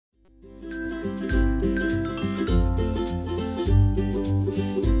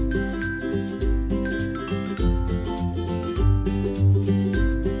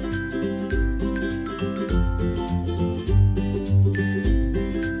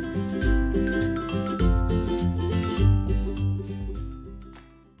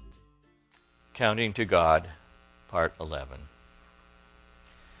Counting to God, Part 11.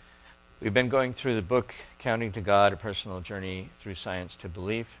 We've been going through the book, Counting to God, A Personal Journey Through Science to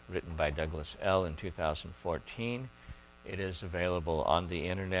Belief, written by Douglas Ell in 2014. It is available on the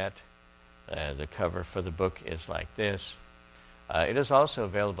internet. The cover for the book is like this. It is also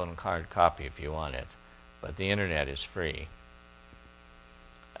available in hard copy if you want it, but the internet is free.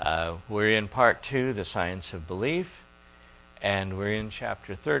 We're in Part 2, The Science of Belief, and we're in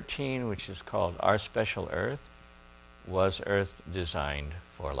Chapter 13, which is called Our Special Earth. Was Earth Designed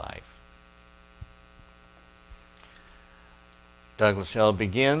for Life? Douglas Ell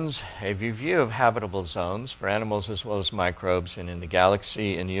begins, a review of habitable zones for animals as well as microbes and in the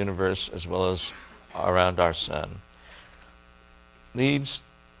galaxy and universe as well as around our sun leads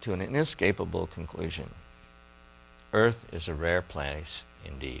to an inescapable conclusion. Earth is a rare place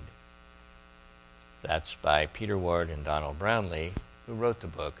indeed. That's by Peter Ward and Donald Brownlee, who wrote the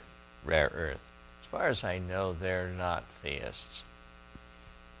book, Rare Earth. As far as I know, they're not theists.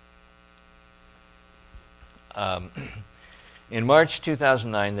 In March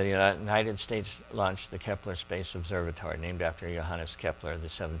 2009, the United States launched the Kepler Space Observatory, named after Johannes Kepler, the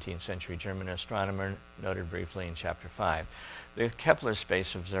 17th century German astronomer noted briefly in Chapter 5. The Kepler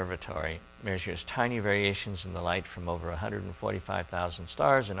Space Observatory measures tiny variations in the light from over 145,000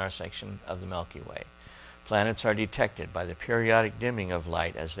 stars in our section of the Milky Way. Planets are detected by the periodic dimming of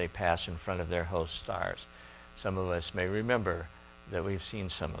light as they pass in front of their host stars. Some of us may remember that we've seen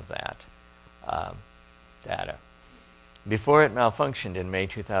some of that data. Before it malfunctioned in May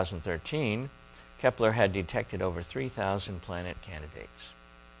 2013, Kepler had detected over 3,000 planet candidates.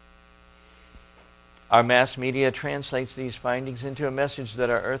 Our mass media translates these findings into a message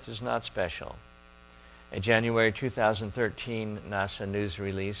that our Earth is not special. A January 2013 NASA news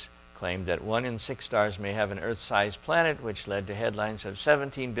release claimed that 1 in 6 stars may have an Earth-sized planet, which led to headlines of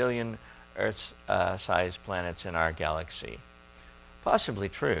 17 billion Earth-sized planets in our galaxy. Possibly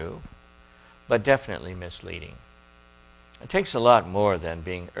true, but definitely misleading. It takes a lot more than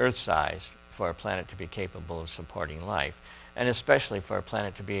being Earth-sized for a planet to be capable of supporting life, and especially for a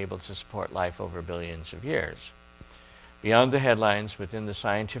planet to be able to support life over billions of years. Beyond the headlines, within the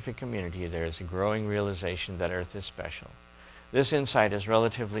scientific community, there is a growing realization that Earth is special. This insight is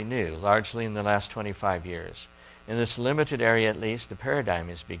relatively new, largely in the last 25 years. In this limited area at least, the paradigm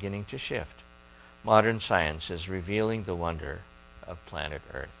is beginning to shift. Modern science is revealing the wonder of planet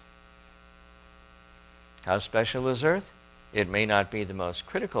Earth. How special is Earth? It may not be the most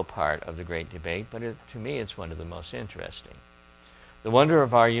critical part of the great debate, but to me it's one of the most interesting. The wonder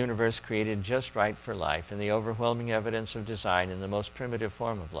of our universe created just right for life and the overwhelming evidence of design in the most primitive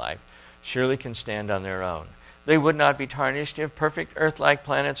form of life surely can stand on their own. They would not be tarnished if perfect Earth-like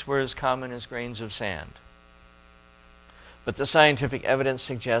planets were as common as grains of sand. But the scientific evidence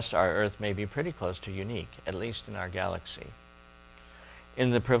suggests our Earth may be pretty close to unique, at least in our galaxy.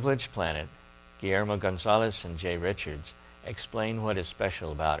 In The Privileged Planet, Guillermo Gonzalez and Jay Richards explain what is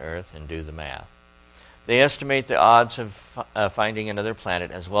special about Earth and do the math. They estimate the odds of finding another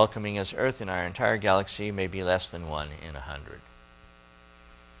planet as welcoming as Earth in our entire galaxy may be less than 1 in 100.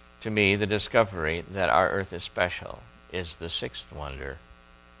 To me, the discovery that our Earth is special is the sixth wonder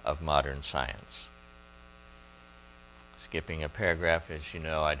of modern science. Skipping a paragraph, as you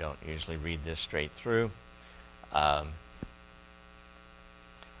know, I don't usually read this straight through.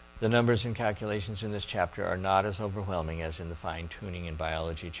 The numbers and calculations in this chapter are not as overwhelming as in the fine-tuning and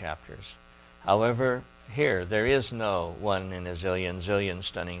biology chapters. However, here, there is no 1 in a zillion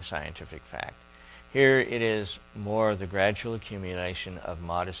stunning scientific fact. Here it is more the gradual accumulation of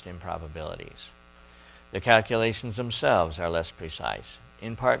modest improbabilities. The calculations themselves are less precise,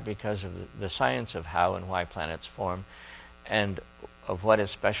 in part because of the science of how and why planets form and of what is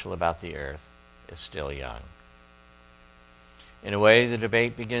special about the Earth is still young. In a way, the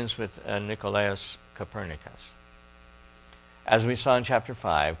debate begins with Nicolaus Copernicus. As we saw in Chapter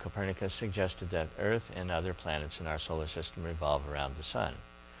 5, Copernicus suggested that Earth and other planets in our solar system revolve around the Sun.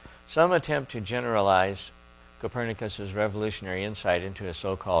 Some attempt to generalize Copernicus's revolutionary insight into a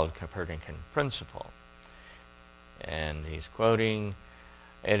so-called Copernican principle. And he's quoting,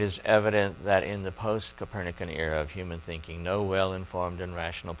 "It is evident that in the post-Copernican era of human thinking, no well-informed and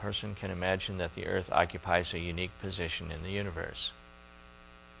rational person can imagine that the Earth occupies a unique position in the universe."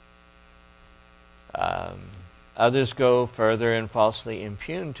 Others go further and falsely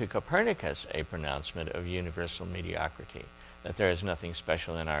impugn to Copernicus a pronouncement of universal mediocrity, that there is nothing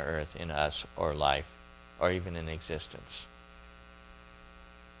special in our Earth, in us, or life, or even in existence.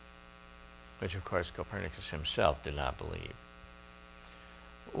 Which, of course, Copernicus himself did not believe.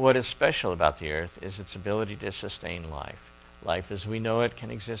 What is special about the Earth is its ability to sustain life. Life as we know it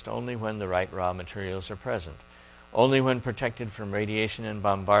can exist only when the right raw materials are present, only when protected from radiation and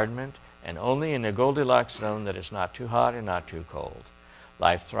bombardment, and only in a Goldilocks zone that is not too hot and not too cold.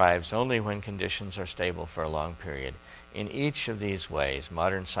 Life thrives only when conditions are stable for a long period. In each of these ways,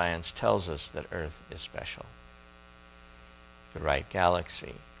 modern science tells us that Earth is special. The right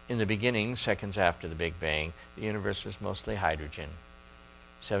galaxy. In the beginning, seconds after the Big Bang, the universe was mostly hydrogen,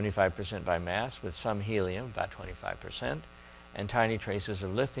 75% by mass, with some helium, about 25%, and tiny traces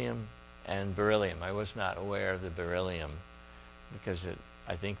of lithium and beryllium. I was not aware of the beryllium because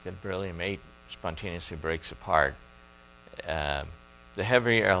I think that beryllium-8 spontaneously breaks apart. The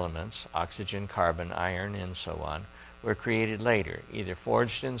heavier elements, oxygen, carbon, iron, and so on, were created later, either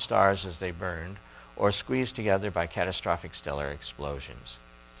forged in stars as they burned or squeezed together by catastrophic stellar explosions.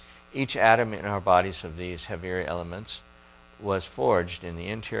 Each atom in our bodies of these heavier elements was forged in the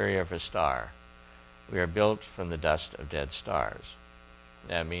interior of a star. We are built from the dust of dead stars.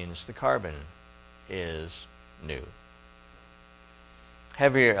 That means the carbon is new.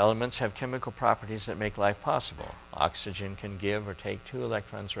 Heavier elements have chemical properties that make life possible. Oxygen can give or take 2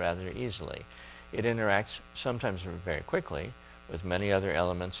 electrons rather easily. It interacts, sometimes very quickly, with many other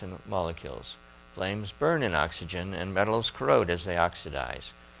elements and molecules. Flames burn in oxygen and metals corrode as they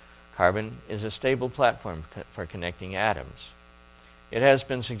oxidize. Carbon is a stable platform for connecting atoms. It has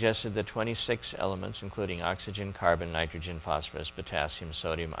been suggested that 26 elements, including oxygen, carbon, nitrogen, phosphorus, potassium,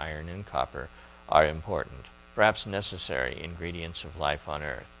 sodium, iron, and copper, are important, perhaps necessary ingredients of life on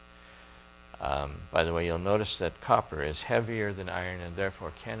Earth. By the way, you'll notice that copper is heavier than iron and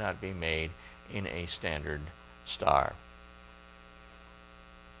therefore cannot be made in a standard star.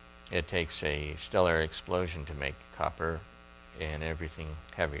 It takes a stellar explosion to make copper and everything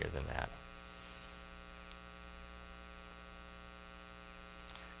heavier than that.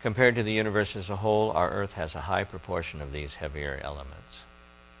 Compared to the universe as a whole, our Earth has a high proportion of these heavier elements.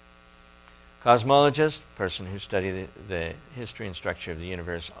 Cosmologists, person who study the history and structure of the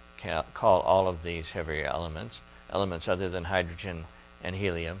universe, call all of these heavier elements other than hydrogen and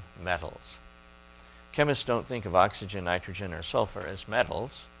helium, metals. Chemists don't think of oxygen, nitrogen, or sulfur as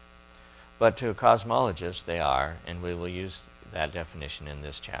metals, but to a cosmologist they are, and we will use that definition in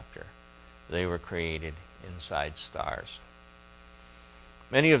this chapter. They were created inside stars.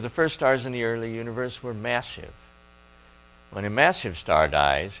 Many of the first stars in the early universe were massive. When a massive star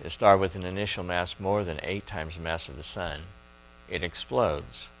dies, a star with an initial mass more than 8 times the mass of the Sun, it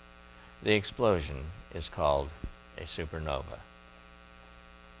explodes. The explosion is called a supernova.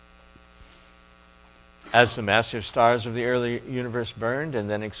 As the massive stars of the early universe burned and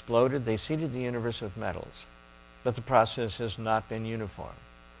then exploded, they seeded the universe with metals. But the process has not been uniform.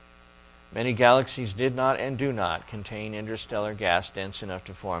 Many galaxies did not and do not contain interstellar gas dense enough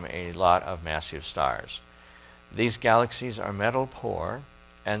to form a lot of massive stars. These galaxies are metal poor,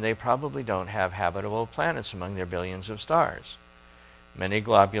 and they probably don't have habitable planets among their billions of stars. Many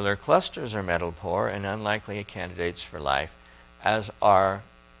globular clusters are metal poor and unlikely candidates for life, as are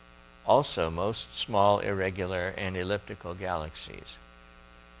also most small, irregular, and elliptical galaxies.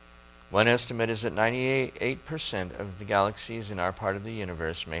 One estimate is that 98% of the galaxies in our part of the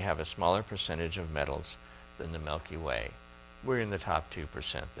universe may have a smaller percentage of metals than the Milky Way. We're in the top 2%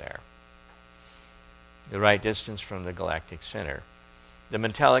 there. The right distance from the galactic center. The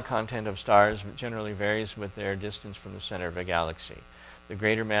metallic content of stars generally varies with their distance from the center of a galaxy. The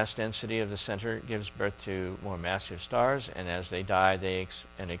greater mass density of the center gives birth to more massive stars, and as they die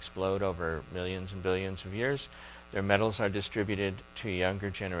and explode over millions and billions of years, their metals are distributed to younger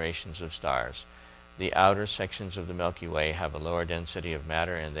generations of stars. The outer sections of the Milky Way have a lower density of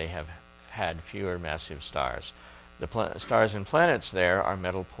matter, and they have had fewer massive stars. The stars and planets there are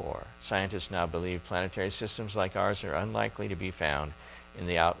metal poor. Scientists now believe planetary systems like ours are unlikely to be found in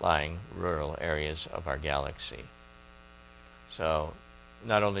the outlying rural areas of our galaxy. So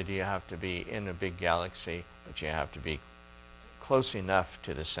not only do you have to be in a big galaxy, but you have to be close enough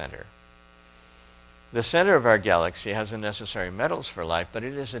to the center. The center of our galaxy has the necessary metals for life, but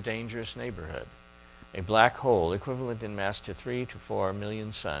it is a dangerous neighborhood. A black hole, equivalent in mass to 3 to 4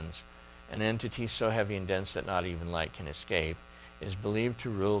 million suns, an entity so heavy and dense that not even light can escape, is believed to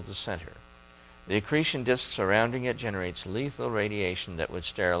rule the center. The accretion disk surrounding it generates lethal radiation that would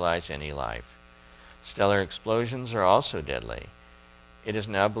sterilize any life. Stellar explosions are also deadly. It is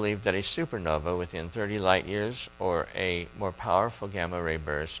now believed that a supernova within 30 light years or a more powerful gamma ray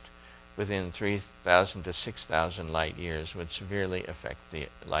burst within 3,000 to 6,000 light years would severely affect the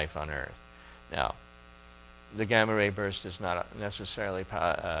life on Earth. Now, the gamma ray burst is not necessarily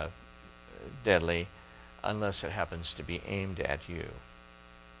deadly unless it happens to be aimed at you.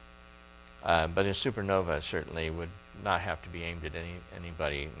 But a supernova certainly would not have to be aimed at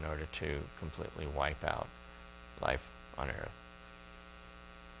anybody in order to completely wipe out life on Earth.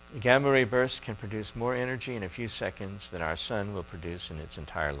 A gamma ray burst can produce more energy in a few seconds than our sun will produce in its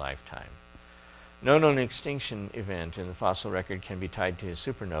entire lifetime. No known extinction event in the fossil record can be tied to a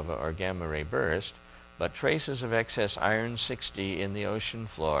supernova or gamma ray burst, but traces of excess iron-60 in the ocean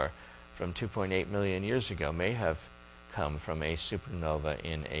floor from 2.8 million years ago may have come from a supernova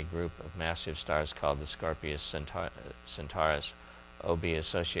in a group of massive stars called the Scorpius-Centaurus OB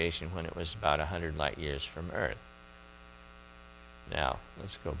association when it was about 100 light years from Earth. Now,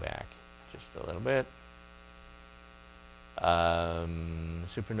 let's go back just a little bit.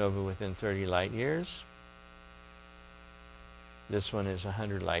 Supernova within 30 light years. This one is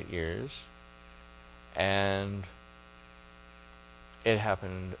 100 light years. And it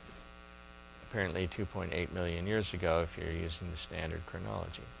happened apparently 2.8 million years ago if you're using the standard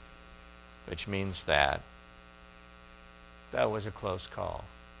chronology, which means that that was a close call.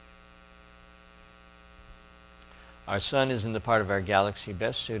 Our sun is in the part of our galaxy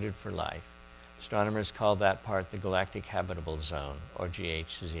best suited for life. Astronomers call that part the Galactic Habitable Zone, or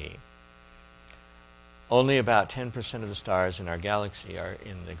GHZ. Only about 10% of the stars in our galaxy are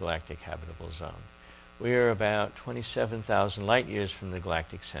in the Galactic Habitable Zone. We are about 27,000 light years from the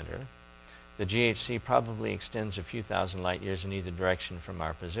galactic center. The GHZ probably extends a few thousand light years in either direction from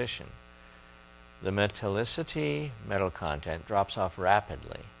our position. The metallicity, metal content, drops off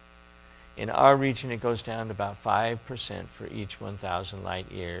rapidly. In our region, it goes down to about 5% for each 1,000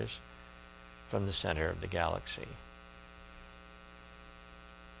 light years from the center of the galaxy.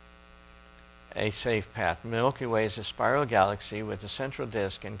 A safe path. Milky Way is a spiral galaxy with a central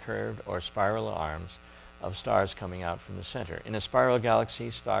disk and curved or spiral arms of stars coming out from the center. In a spiral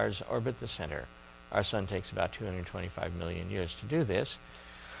galaxy, stars orbit the center. Our sun takes about 225 million years to do this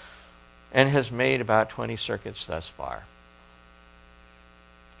and has made about 20 circuits thus far.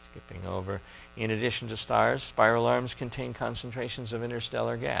 Skipping over. In addition to stars, spiral arms contain concentrations of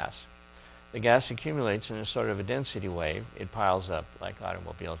interstellar gas. The gas accumulates in a sort of a density wave. It piles up like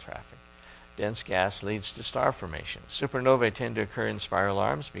automobile traffic. Dense gas leads to star formation. Supernovae tend to occur in spiral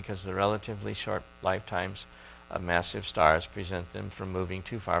arms because the relatively short lifetimes of massive stars prevent them from moving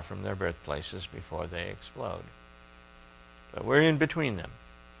too far from their birthplaces before they explode. But we're in between them.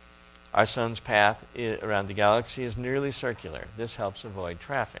 Our sun's path around the galaxy is nearly circular. This helps avoid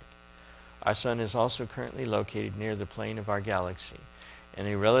traffic. Our sun is also currently located near the plane of our galaxy, in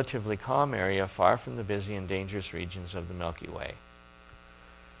a relatively calm area far from the busy and dangerous regions of the Milky Way.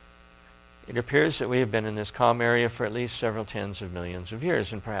 It appears that we have been in this calm area for at least several tens of millions of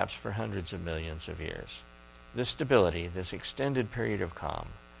years, and perhaps for hundreds of millions of years. This stability, this extended period of calm,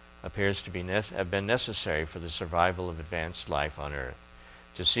 appears to have been necessary for the survival of advanced life on Earth.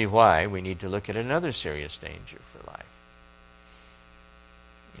 To see why, we need to look at another serious danger for life.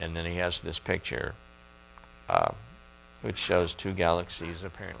 And then he has this picture which shows two galaxies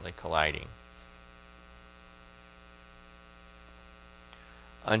apparently colliding.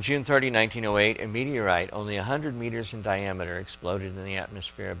 On June 30, 1908, a meteorite only 100 meters in diameter exploded in the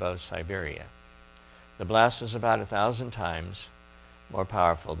atmosphere above Siberia. The blast was about 1,000 times more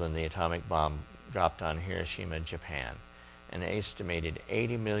powerful than the atomic bomb dropped on Hiroshima, Japan. An estimated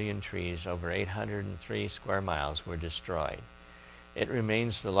 80 million trees over 803 square miles were destroyed. It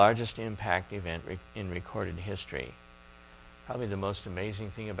remains the largest impact event in recorded history. Probably the most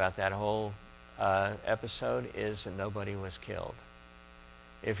amazing thing about that whole episode is that nobody was killed.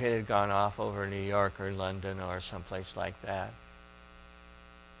 If it had gone off over New York or London or someplace like that,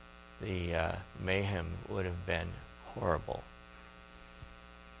 the mayhem would have been horrible.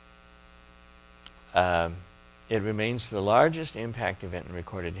 It remains the largest impact event in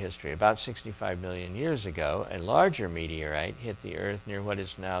recorded history. About 65 million years ago, a larger meteorite hit the Earth near what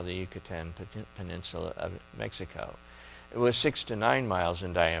is now the Yucatan Peninsula of Mexico. It was 6 to 9 miles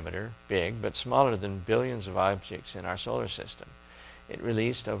in diameter, big, but smaller than billions of objects in our solar system. It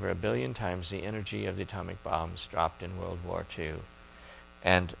released over 1 billion times the energy of the atomic bombs dropped in World War II.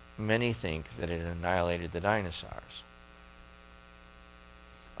 And many think that it annihilated the dinosaurs.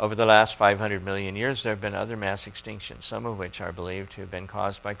 Over the last 500 million years, there have been other mass extinctions, some of which are believed to have been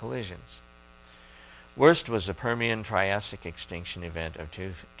caused by collisions. Worst was the Permian-Triassic extinction event of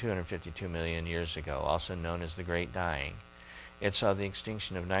 252 million years ago, also known as the Great Dying. It saw the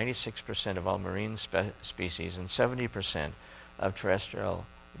extinction of 96% of all marine species and 70% of terrestrial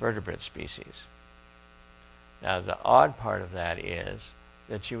vertebrate species. Now, the odd part of that is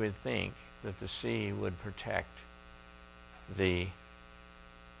that you would think that the sea would protect the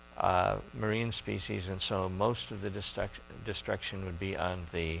marine species, and so most of the destruction would be on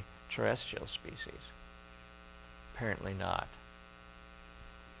the terrestrial species? Apparently not.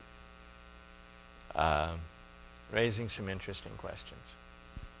 Raising some interesting questions.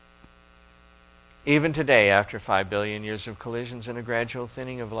 Even today, after 5 billion years of collisions and a gradual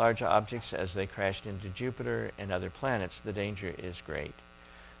thinning of large objects as they crashed into Jupiter and other planets, the danger is great.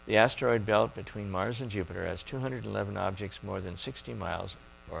 The asteroid belt between Mars and Jupiter has 211 objects more than 60 miles,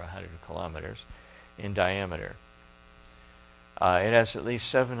 or 100 kilometers, in diameter. It has at least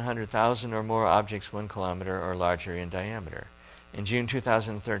 700,000 or more objects 1 kilometer or larger in diameter. In June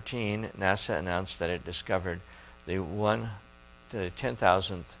 2013, NASA announced that it discovered the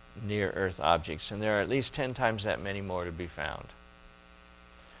 10,000th near-Earth objects, and there are at least 10 times that many more to be found.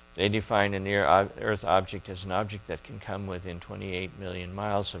 They define a near-Earth object as an object that can come within 28 million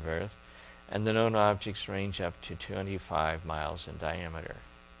miles of Earth, and the known objects range up to 25 miles in diameter.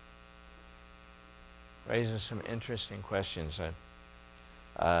 Raises some interesting questions.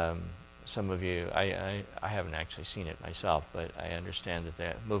 Some of you, I haven't actually seen it myself, but I understand that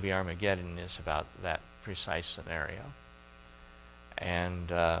the movie Armageddon is about that precise scenario.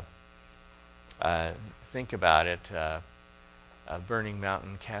 And think about it, a burning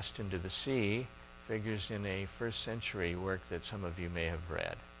mountain cast into the sea figures in a first century work that some of you may have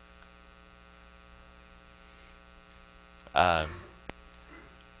read.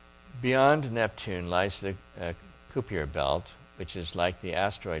 Beyond Neptune lies the Kuiper belt, which is like the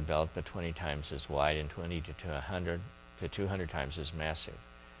asteroid belt but 20 times as wide and 20 to 200 times as massive.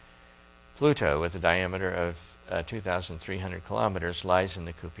 Pluto, with a diameter of 2,300 kilometers, lies in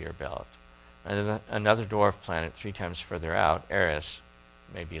the Kuiper belt. Another dwarf planet 3 times further out, Eris,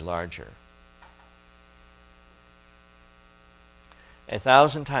 may be larger.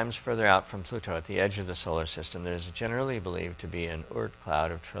 1,000 times further out from Pluto, at the edge of the solar system, there is generally believed to be an Oort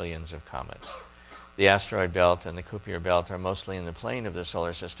cloud of trillions of comets. The asteroid belt and the Kuiper belt are mostly in the plane of the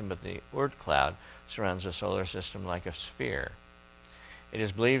solar system, but the Oort cloud surrounds the solar system like a sphere. It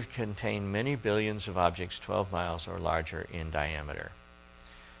is believed to contain many billions of objects 12 miles or larger in diameter.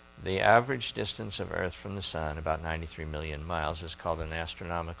 The average distance of Earth from the Sun, about 93 million miles, is called an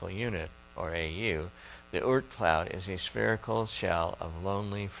astronomical unit, or AU. The Oort cloud is a spherical shell of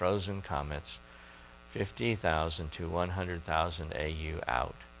lonely, frozen comets, 50,000 to 100,000 AU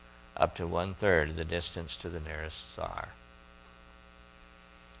out, up to 1/3 the distance to the nearest star.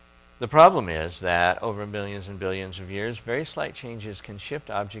 The problem is that over millions and billions of years, very slight changes can shift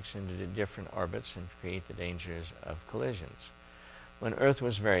objects into different orbits and create the dangers of collisions. When Earth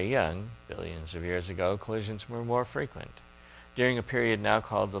was very young, billions of years ago, collisions were more frequent. During a period now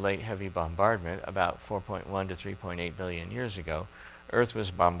called the Late Heavy Bombardment, about 4.1 to 3.8 billion years ago, Earth was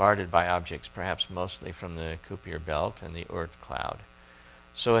bombarded by objects, perhaps mostly from the Kuiper belt and the Oort cloud.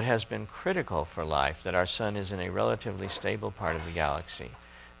 So it has been critical for life that our Sun is in a relatively stable part of the galaxy.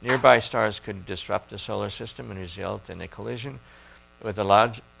 Nearby stars could disrupt the solar system and result in a collision with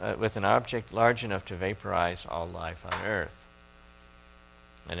an object large enough to vaporize all life on Earth.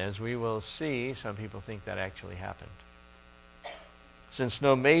 And as we will see, some people think that actually happened. Since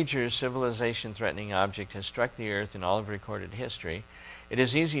no major civilization-threatening object has struck the Earth in all of recorded history, it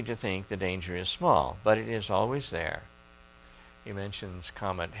is easy to think the danger is small, but it is always there. He mentions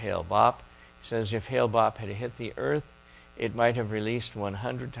comet Hale-Bopp. He says if Hale-Bopp had hit the Earth, it might have released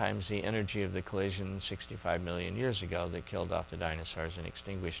 100 times the energy of the collision 65 million years ago that killed off the dinosaurs and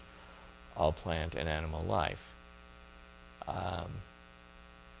extinguished all plant and animal life.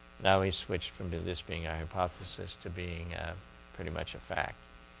 Now he's switched from this being a hypothesis to being pretty much a fact.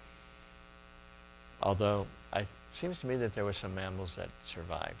 Although it seems to me that there were some mammals that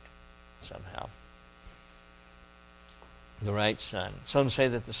survived somehow. The right sun. Some say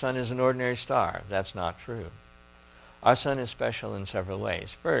that the sun is an ordinary star. That's not true. Our sun is special in several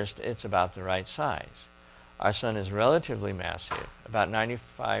ways. First, it's about the right size. Our sun is relatively massive. About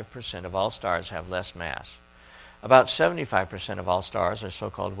 95% of all stars have less mass. About 75% of all stars are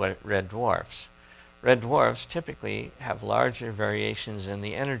so-called red dwarfs. Red dwarfs typically have larger variations in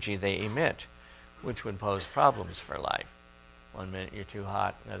the energy they emit, which would pose problems for life. 1 minute you're too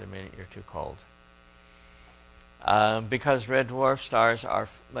hot, another minute you're too cold. Because red dwarf stars are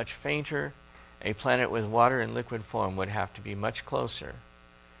much fainter, a planet with water in liquid form would have to be much closer,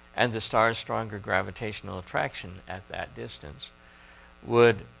 and the star's stronger gravitational attraction at that distance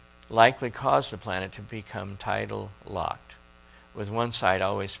would likely cause the planet to become tidal locked, with one side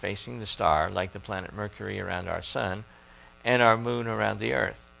always facing the star, like the planet Mercury around our sun, and our moon around the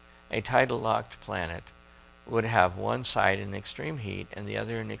Earth. A tidal locked planet would have one side in extreme heat and the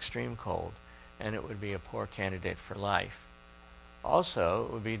other in extreme cold, and it would be a poor candidate for life. Also,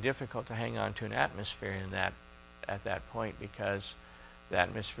 it would be difficult to hang on to an atmosphere at that point because The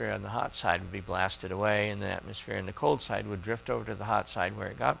atmosphere on the hot side would be blasted away, and the atmosphere on the cold side would drift over to the hot side where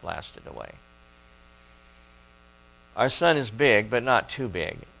it got blasted away. Our sun is big, but not too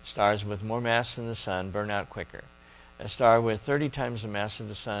big. Stars with more mass than the sun burn out quicker. A star with 30 times the mass of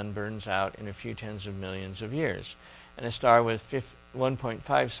the sun burns out in a few tens of millions of years, and a star with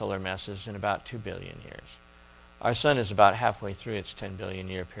 1.5 solar masses in about 2 billion years. Our sun is about halfway through its 10 billion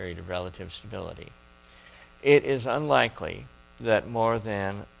year period of relative stability. It is unlikely that more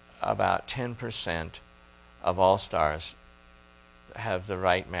than about 10% of all stars have the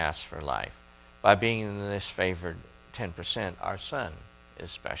right mass for life. By being in this favored 10%, our sun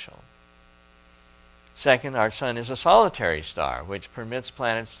is special. Second, our sun is a solitary star, which permits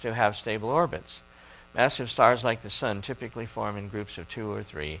planets to have stable orbits. Massive stars like the sun typically form in groups of 2 or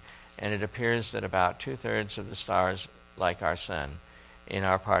 3, and it appears that about 2/3 of the stars like our sun, in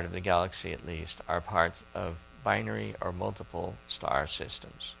our part of the galaxy at least, are parts of binary or multiple star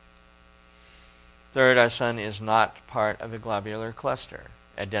systems. Third, our sun is not part of a globular cluster,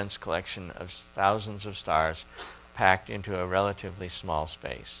 a dense collection of thousands of stars packed into a relatively small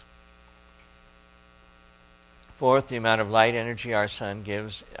space. Fourth, the amount of light energy our sun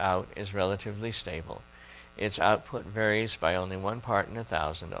gives out is relatively stable. Its output varies by only 1 part in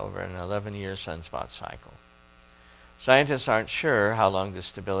 1,000 over an 11-year sunspot cycle. Scientists aren't sure how long this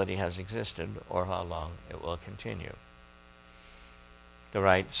stability has existed or how long it will continue. The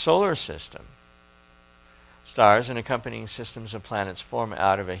right solar system. Stars and accompanying systems of planets form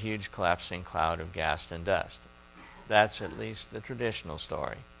out of a huge collapsing cloud of gas and dust. That's at least the traditional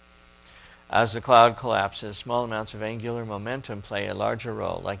story. As the cloud collapses, small amounts of angular momentum play a larger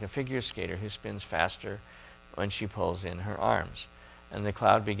role, like a figure skater who spins faster when she pulls in her arms, and the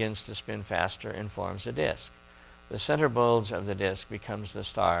cloud begins to spin faster and forms a disk. The center bulge of the disk becomes the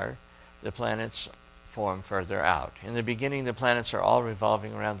star. The planets form further out. In the beginning, the planets are all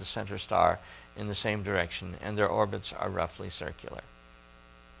revolving around the center star in the same direction, and their orbits are roughly circular.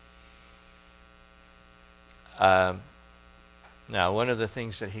 Now, one of the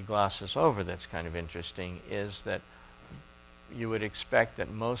things that he glosses over that's kind of interesting is that you would expect that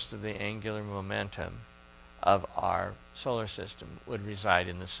most of the angular momentum of our solar system would reside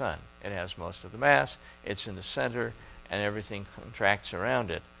in the sun. It has most of the mass, it's in the center, and everything contracts around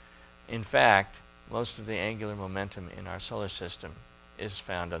it. In fact, most of the angular momentum in our solar system is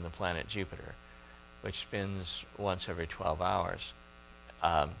found on the planet Jupiter, which spins once every 12 hours.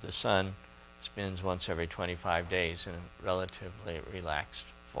 The sun spins once every 25 days in a relatively relaxed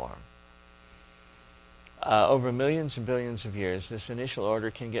form. Over millions and billions of years, this initial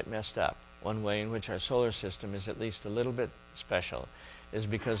order can get messed up. One way in which our solar system is at least a little bit special is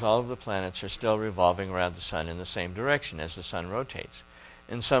because all of the planets are still revolving around the sun in the same direction as the sun rotates.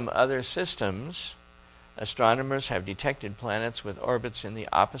 In some other systems, astronomers have detected planets with orbits in the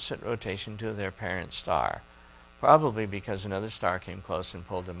opposite rotation to their parent star, probably because another star came close and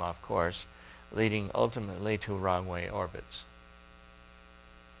pulled them off course, leading ultimately to wrong-way orbits.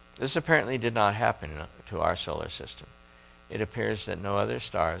 This apparently did not happen to our solar system. It appears that no other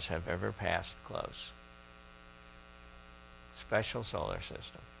stars have ever passed close. Special solar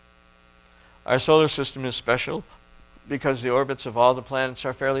system. Our solar system is special because the orbits of all the planets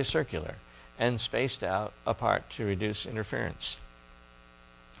are fairly circular and spaced out apart to reduce interference.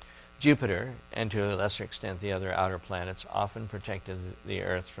 Jupiter, and to a lesser extent the other outer planets, often protected the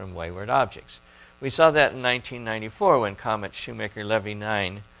Earth from wayward objects. We saw that in 1994 when comet Shoemaker-Levy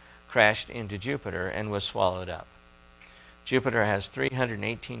 9 crashed into Jupiter and was swallowed up. Jupiter has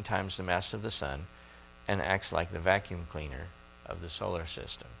 318 times the mass of the Sun and acts like the vacuum cleaner of the solar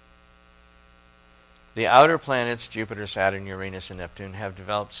system. The outer planets, Jupiter, Saturn, Uranus, and Neptune, have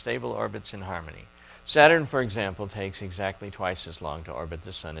developed stable orbits in harmony. Saturn, for example, takes exactly twice as long to orbit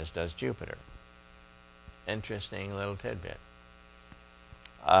the Sun as does Jupiter. Interesting little tidbit.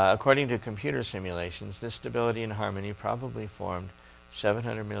 According to computer simulations, this stability and harmony probably formed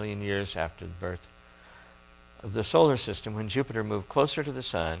 700 million years after the birth of the solar system, when Jupiter moved closer to the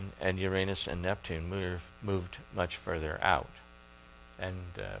Sun and Uranus and Neptune moved much further out and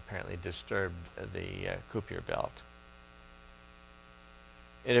apparently disturbed the Kuiper belt.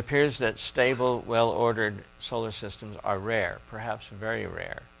 It appears that stable, well-ordered solar systems are rare, perhaps very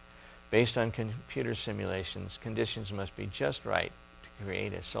rare. Based on computer simulations, conditions must be just right to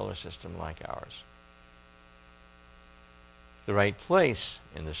create a solar system like ours. The right place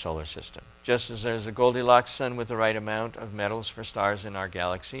in the solar system. Just as there's a Goldilocks sun with the right amount of metals for stars in our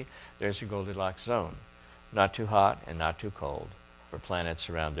galaxy, there's a Goldilocks zone. Not too hot and not too cold for planets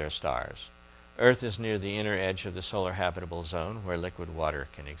around their stars. Earth is near the inner edge of the solar habitable zone where liquid water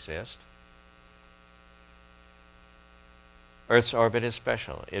can exist. Earth's orbit is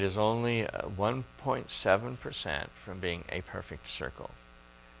special. It is only 1.7% from being a perfect circle.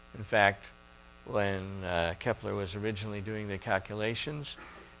 In fact, when Kepler was originally doing the calculations,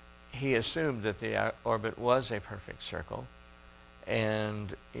 he assumed that the orbit was a perfect circle,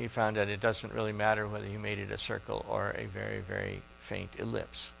 and he found that it doesn't really matter whether you made it a circle or a very, very faint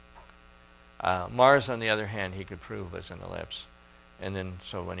ellipse. Mars, on the other hand, he could prove was an ellipse. And then,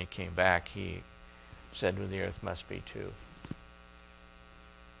 so when he came back, he said, well, the Earth must be too.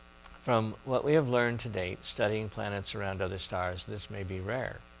 From what we have learned to date, studying planets around other stars, this may be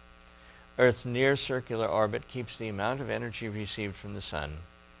rare. Earth's near-circular orbit keeps the amount of energy received from the Sun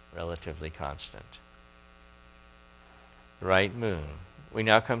relatively constant. The right moon. We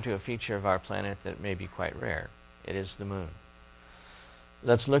now come to a feature of our planet that may be quite rare. It is the moon.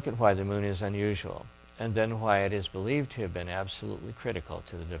 Let's look at why the moon is unusual, and then why it is believed to have been absolutely critical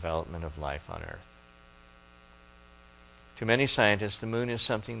to the development of life on Earth. To many scientists, the moon is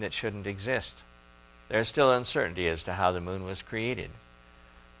something that shouldn't exist. There is still uncertainty as to how the moon was created.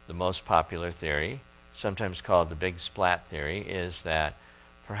 The most popular theory, sometimes called the Big Splat theory, is that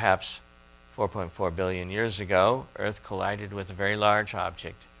perhaps 4.4 billion years ago, Earth collided with a very large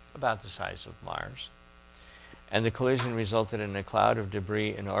object about the size of Mars. And the collision resulted in a cloud of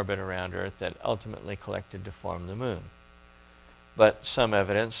debris in orbit around Earth that ultimately collected to form the moon. But some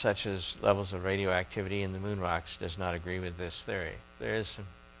evidence, such as levels of radioactivity in the moon rocks, does not agree with this theory. There is some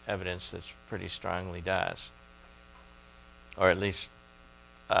evidence that pretty strongly does, or at least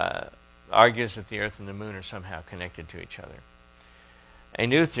argues that the Earth and the moon are somehow connected to each other. A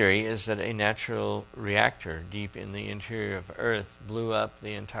new theory is that a natural reactor deep in the interior of Earth blew up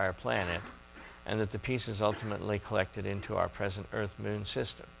the entire planet, and that the pieces ultimately collected into our present Earth-Moon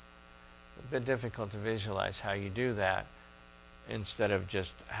system. It's a bit difficult to visualize how you do that instead of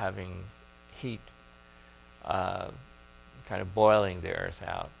just having heat kind of boiling the Earth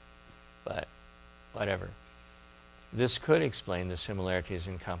out, but whatever. This could explain the similarities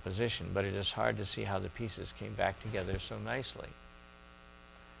in composition, but it is hard to see how the pieces came back together so nicely.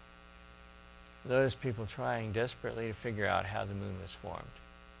 Notice people trying desperately to figure out how the moon was formed.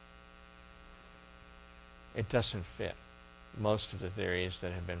 It doesn't fit most of the theories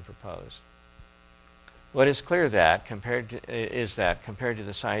that have been proposed. What is clear is that compared to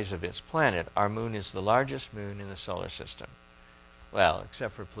the size of its planet, our moon is the largest moon in the solar system. Well,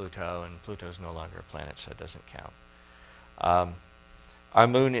 except for Pluto, and Pluto is no longer a planet, so it doesn't count. Our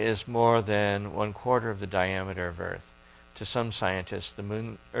moon is more than 1/4 of the diameter of Earth. To some scientists,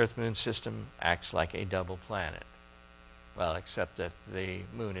 the Earth-Moon system acts like a double planet. Well, except that the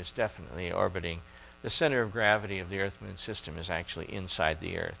moon is definitely orbiting. The center of gravity of the Earth-Moon system is actually inside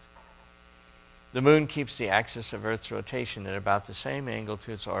the Earth. The moon keeps the axis of Earth's rotation at about the same angle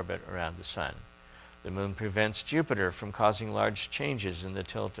to its orbit around the Sun. The moon prevents Jupiter from causing large changes in the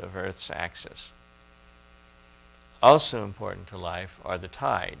tilt of Earth's axis. Also important to life are the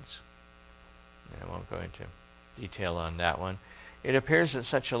tides. I won't go into detail on that one. It appears that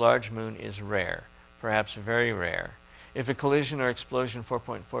such a large moon is rare, perhaps very rare. If a collision or explosion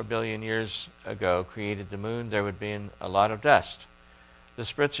 4.4 billion years ago created the moon, there would be a lot of dust. The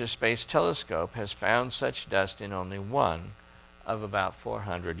Spitzer Space Telescope has found such dust in only one of about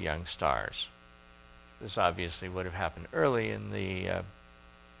 400 young stars. This obviously would have happened early in the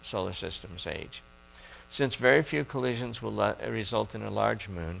solar system's age. Since very few collisions will result in a large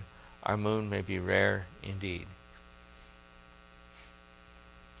moon, our moon may be rare indeed.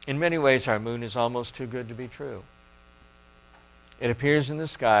 In many ways, our moon is almost too good to be true. It appears in the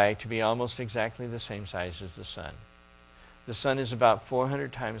sky to be almost exactly the same size as the Sun. The Sun is about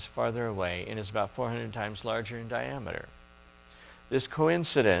 400 times farther away and is about 400 times larger in diameter. This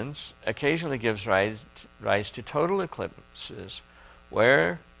coincidence occasionally gives rise to total eclipses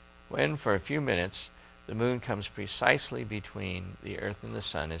when for a few minutes the moon comes precisely between the Earth and the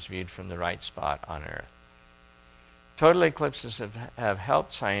Sun as viewed from the right spot on Earth. Total eclipses have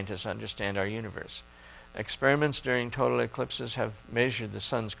helped scientists understand our universe. Experiments during total eclipses have measured the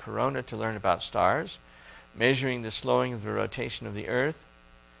Sun's corona to learn about stars, measuring the slowing of the rotation of the Earth,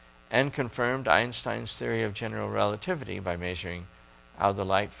 and confirmed Einstein's theory of general relativity by measuring how the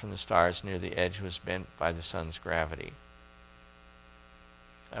light from the stars near the edge was bent by the Sun's gravity.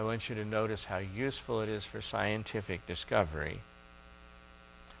 I want you to notice how useful it is for scientific discovery,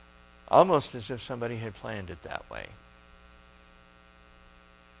 almost as if somebody had planned it that way.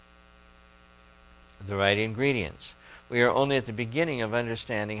 The right ingredients. We are only at the beginning of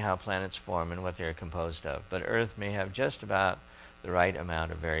understanding how planets form and what they are composed of, but Earth may have just about the right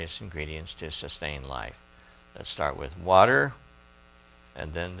amount of various ingredients to sustain life. Let's start with water,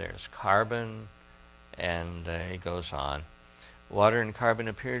 and then there's carbon, and it goes on. Water and carbon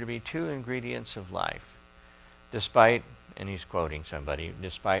appear to be two ingredients of life. Despite, and he's quoting somebody,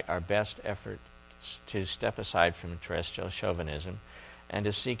 despite our best efforts to step aside from terrestrial chauvinism and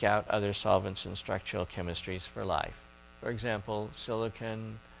to seek out other solvents and structural chemistries for life. For example,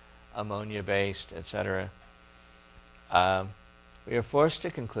 silicon, ammonia-based, etc. We are forced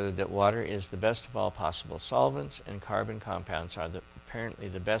to conclude that water is the best of all possible solvents, and carbon compounds are apparently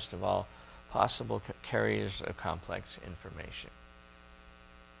the best of all possible carriers of complex information.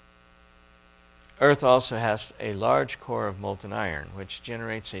 Earth also has a large core of molten iron, which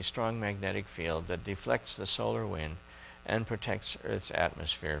generates a strong magnetic field that deflects the solar wind and protects Earth's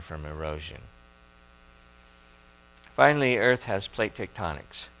atmosphere from erosion. Finally, Earth has plate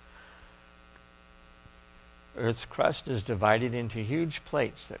tectonics. Earth's crust is divided into huge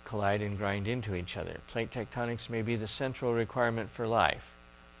plates that collide and grind into each other. Plate tectonics may be the central requirement for life.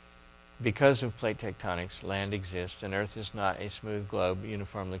 Because of plate tectonics, land exists, and Earth is not a smooth globe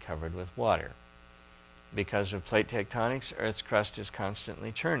uniformly covered with water. Because of plate tectonics, Earth's crust is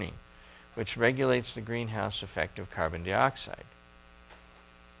constantly churning, which regulates the greenhouse effect of carbon dioxide.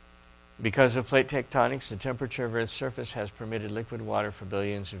 Because of plate tectonics, the temperature of Earth's surface has permitted liquid water for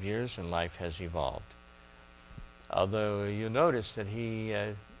billions of years, and life has evolved. Although you notice that he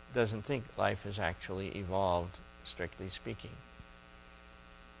doesn't think life has actually evolved, strictly speaking.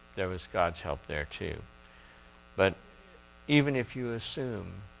 There was God's help there too. But even if you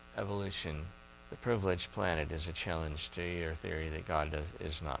assume evolution, the privileged planet is a challenge to your theory that God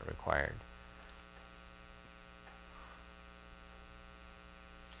is not required.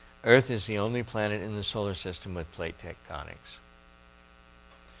 Earth is the only planet in the solar system with plate tectonics.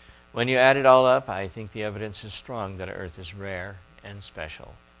 When you add it all up, I think the evidence is strong that Earth is rare and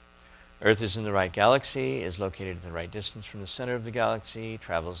special. Earth is in the right galaxy, is located at the right distance from the center of the galaxy,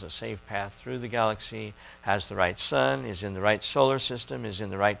 travels a safe path through the galaxy, has the right sun, is in the right solar system, is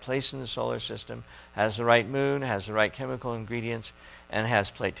in the right place in the solar system, has the right moon, has the right chemical ingredients, and has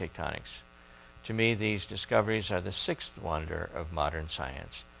plate tectonics. To me, these discoveries are the sixth wonder of modern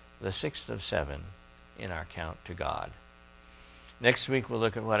science, the sixth of seven in our count to God. Next week we'll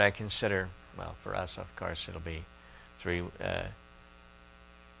look at what I consider, well, for us, of course, it'll be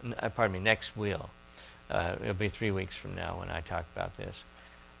next it'll be 3 weeks from now when I talk about this.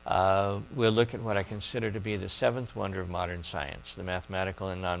 We'll look at what I consider to be the seventh wonder of modern science, the mathematical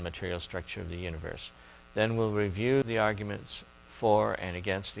and non-material structure of the universe. Then we'll review the arguments for and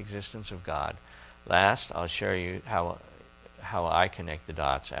against the existence of God. Last, I'll share you how I connect the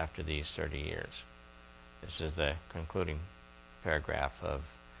dots after these 30 years. This is the concluding paragraph of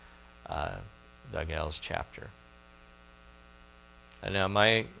Doug Ell's chapter. And now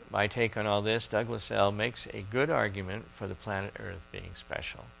my take on all this, Douglas Ell makes a good argument for the planet Earth being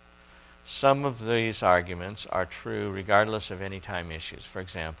special. Some of these arguments are true regardless of any time issues. For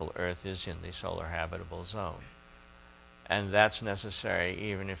example, Earth is in the solar habitable zone. And that's necessary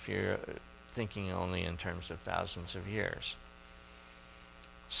even if you're thinking only in terms of thousands of years.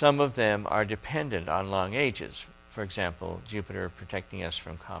 Some of them are dependent on long ages. For example, Jupiter protecting us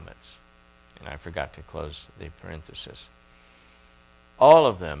from comets. And I forgot to close the parenthesis. All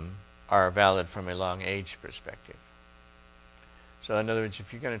of them are valid from a long age perspective. So in other words,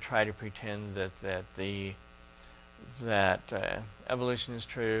 if you're going to try to pretend that evolution is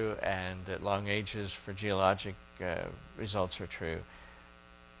true and that long ages for geologic results are true,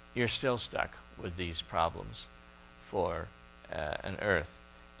 you're still stuck with these problems for an Earth.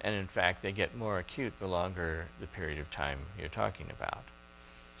 And in fact, they get more acute the longer the period of time you're talking about.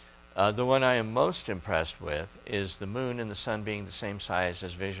 The one I am most impressed with is the moon and the sun being the same size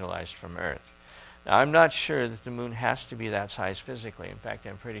as visualized from Earth. Now, I'm not sure that the moon has to be that size physically. In fact,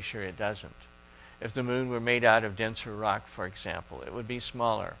 I'm pretty sure it doesn't. If the moon were made out of denser rock, for example, it would be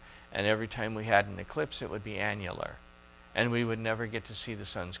smaller. And every time we had an eclipse, it would be annular. And we would never get to see the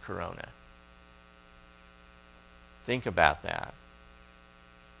sun's corona. Think about that.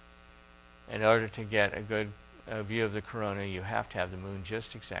 In order to get a good view of the corona, you have to have the moon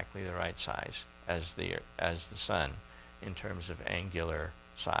just exactly the right size as the sun in terms of angular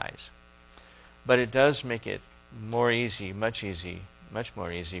size. But it does make it more easy, much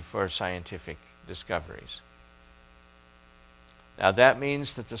more easy for scientific discoveries. Now that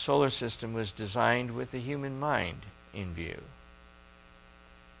means that the solar system was designed with the human mind in view.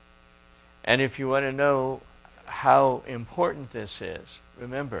 And if you want to know how important this is,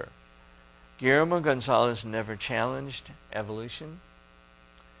 remember, Guillermo Gonzalez never challenged evolution.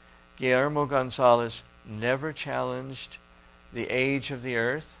 Guillermo Gonzalez never challenged the age of the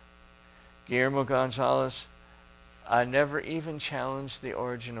Earth. Guillermo Gonzalez never even challenged the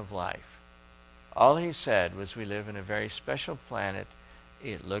origin of life. All he said was we live in a very special planet.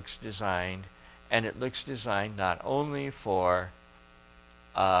 It looks designed, and it looks designed not only for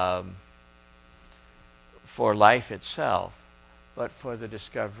life itself, but for the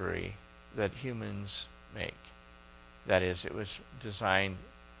discovery that humans make. That is, it was designed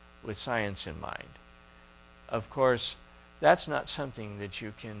with science in mind. Of course, that's not something that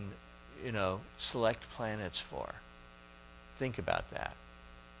you can, select planets for. Think about that.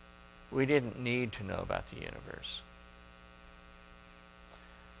 We didn't need to know about the universe.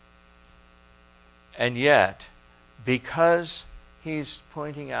 And yet, because he's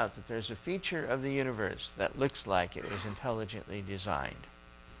pointing out that there's a feature of the universe that looks like it was intelligently designed,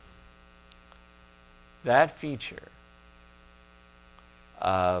 that feature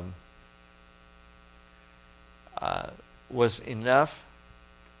was enough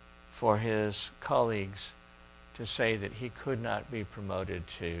for his colleagues to say that he could not be promoted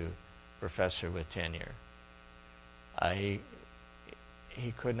to professor with tenure. He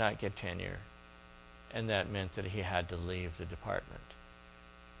could not get tenure, and that meant that he had to leave the department,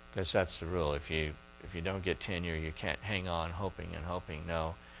 because that's the rule. If you don't get tenure, you can't hang on hoping and hoping.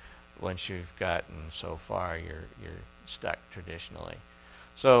 No, once you've gotten so far, you're stuck traditionally.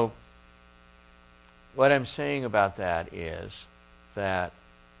 So what I'm saying about that is that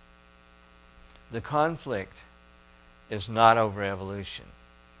the conflict is not over evolution.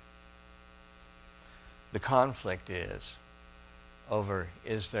 The conflict is over,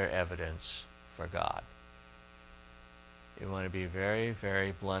 is there evidence for God? You want to be very,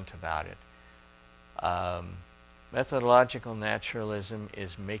 very blunt about it. Methodological naturalism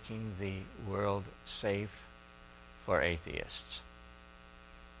is making the world safe for atheists.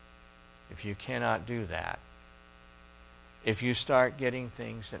 If you cannot do that, if you start getting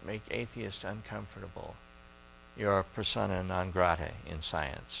things that make atheists uncomfortable, you're a persona non grata in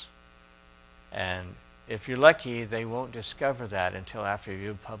science. And if you're lucky, they won't discover that until after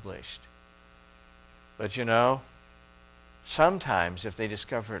you've published. But sometimes if they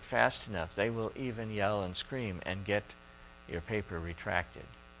discover it fast enough, they will even yell and scream and get your paper retracted.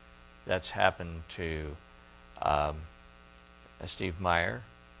 That's happened to Steve Meyer.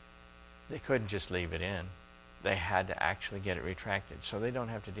 They couldn't just leave it in. They had to actually get it retracted, so they don't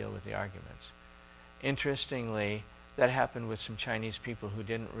have to deal with the arguments. Interestingly, that happened with some Chinese people who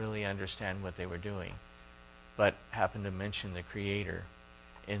didn't really understand what they were doing, but happened to mention the Creator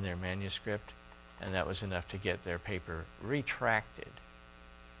in their manuscript, and that was enough to get their paper retracted.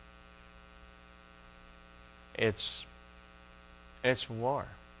 It's war.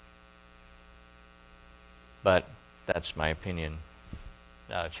 But that's my opinion.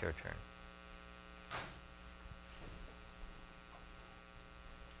 Now it's your turn.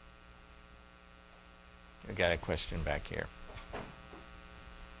 We got a question back here.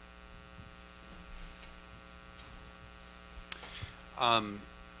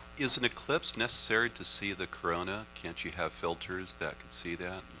 Is an eclipse necessary to see the corona? Can't you have filters that could see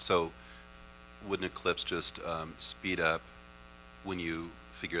that? So would an eclipse just speed up when you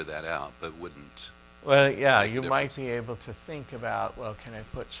figure that out, but wouldn't? Well, yeah, you might be able to think about, well, can I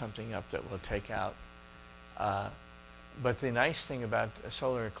put something up that will take out? But the nice thing about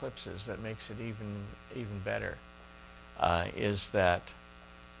solar eclipses that makes it even better is that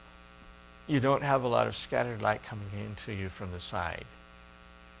you don't have a lot of scattered light coming into you from the side.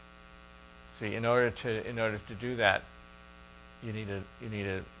 See, in order to do that, you need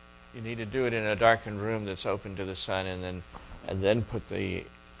to do it in a darkened room that's open to the sun, and then put the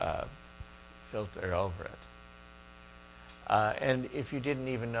filter over it. And if you didn't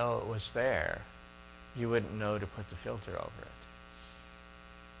even know it was there, you wouldn't know to put the filter over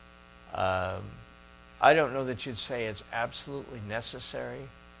it. I don't know that you'd say it's absolutely necessary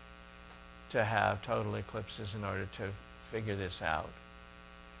to have total eclipses in order to figure this out,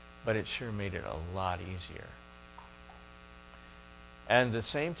 but it sure made it a lot easier. And the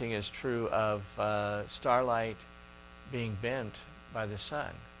same thing is true of starlight being bent by the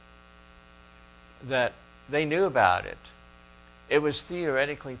sun. That they knew about it. It was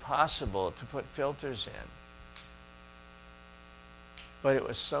theoretically possible to put filters in, but it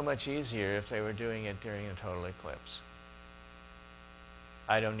was so much easier if they were doing it during a total eclipse.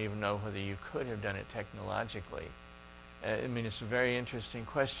 I don't even know whether you could have done it technologically. I mean, it's a very interesting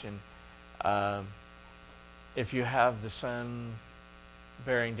question. If you have the sun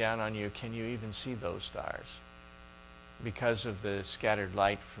bearing down on you, can you even see those stars because of the scattered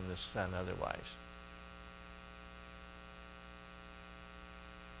light from the sun otherwise?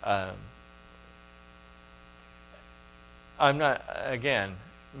 I'm not, again,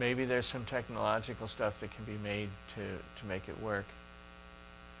 maybe there's some technological stuff that can be made to make it work,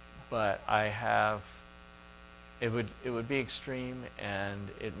 but it would be extreme,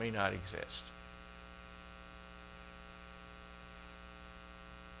 and it may not exist.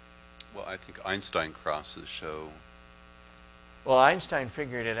 Well, I think Einstein crosses show. Well, Einstein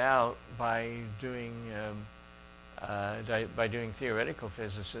figured it out by doing theoretical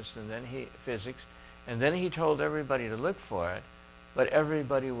physics, and then he told everybody to look for it, but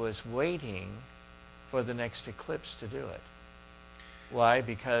everybody was waiting for the next eclipse to do it. Why?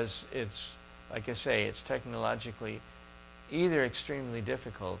 Because it's, like I say, it's technologically either extremely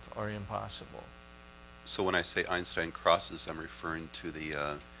difficult or impossible. So when I say Einstein crosses, I'm referring to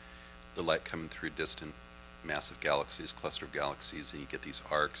the light coming through distant massive galaxies, cluster of galaxies, and you get these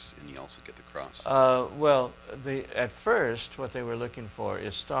arcs, and you also get the cross. Well, at first, what they were looking for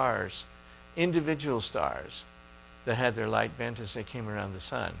is stars, individual stars, that had their light bent as they came around the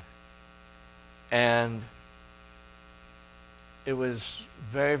sun. And it was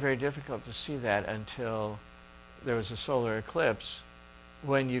very, very difficult to see that until there was a solar eclipse,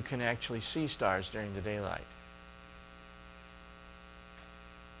 when you can actually see stars during the daylight.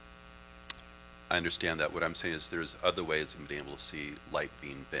 I understand that. What I'm saying is there's other ways of being able to see light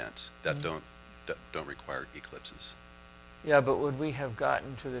being bent that don't require eclipses. Yeah, but would we have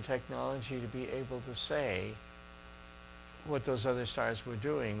gotten to the technology to be able to say what those other stars were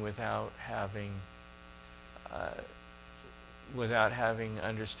doing without having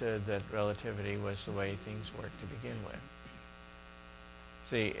understood that relativity was the way things worked to begin with?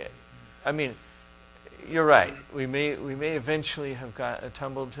 See, I mean, you're right. We may eventually have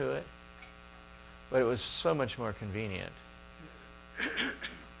tumbled to it, but it was so much more convenient.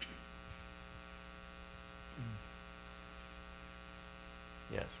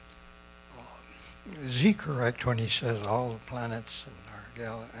 Yes. Is he correct when he says all the planets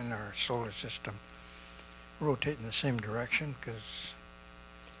in our solar system rotate in the same direction? Because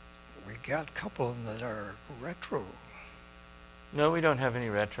we got a couple of them that are retro. No, we don't have any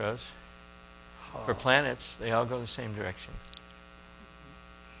retros. For planets, they all go the same direction.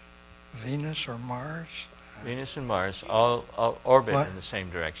 Venus or Mars? Venus and Mars all orbit What? in the same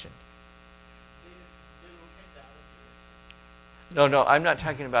direction. No, I'm not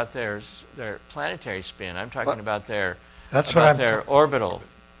talking about their planetary spin. I'm talking about their orbital.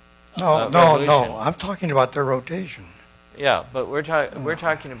 No. revolution. I'm talking about their rotation. Yeah, but we're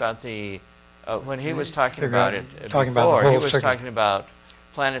talking about the when he was talking about it talking before, about the he whole was circle. talking about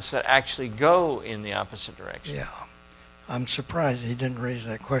planets that actually go in the opposite direction. Yeah. I'm surprised he didn't raise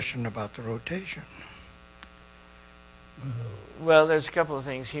that question about the rotation. Well, there's a couple of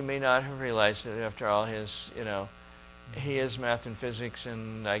things. He may not have realized it after all his, he is math and physics,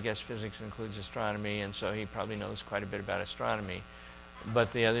 and I guess physics includes astronomy, and so he probably knows quite a bit about astronomy.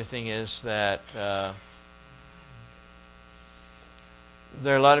 But the other thing is that there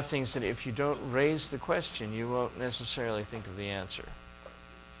are a lot of things that if you don't raise the question, you won't necessarily think of the answer.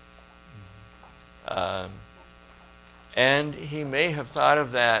 And he may have thought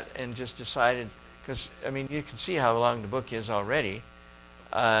of that and just decided, because, I mean, you can see how long the book is already.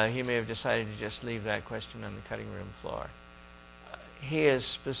 He may have decided to just leave that question on the cutting room floor. He is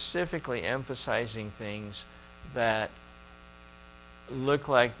specifically emphasizing things that look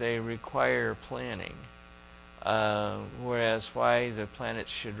like they require planning, whereas why the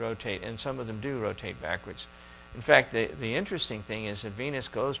planets should rotate, and some of them do rotate backwards. In fact, the interesting thing is that Venus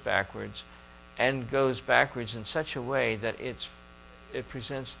goes backwards, and goes backwards in such a way that it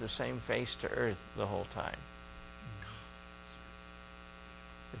presents the same face to Earth the whole time,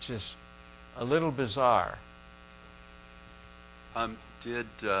 which is a little bizarre.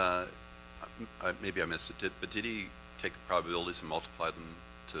 Maybe I missed it. But did he take the probabilities and multiply them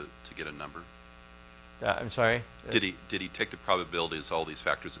to get a number? I'm sorry? Did he take the probabilities, all these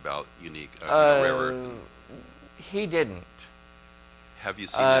factors about unique rare earth? He didn't. Have you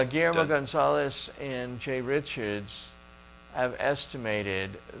seen that Guillermo done? Gonzalez and Jay Richards have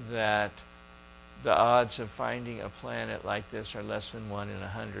estimated that the odds of finding a planet like this are less than 1 in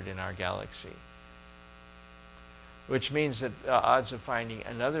 100 in our galaxy, which means that the odds of finding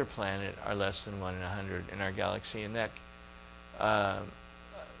another planet are less than 1 in 100 in our galaxy. And that,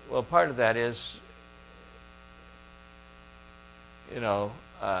 well, part of that is,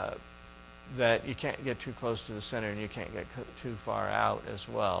 that you can't get too close to the center and you can't get too far out as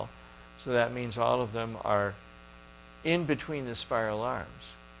well. So that means all of them are in between the spiral arms.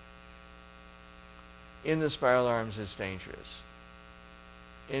 In the spiral arms is dangerous.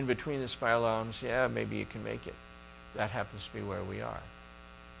 In between the spiral arms, yeah, maybe you can make it. That happens to be where we are.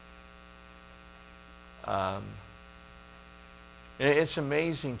 It's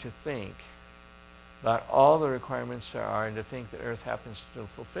amazing to think about all the requirements there are, and to think that Earth happens to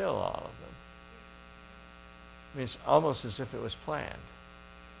fulfill all of them. I mean, it's almost as if it was planned.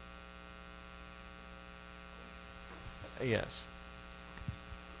 Yes.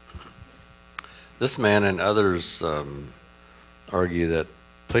 This man and others argue that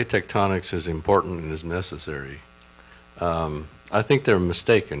plate tectonics is important and is necessary. I think they're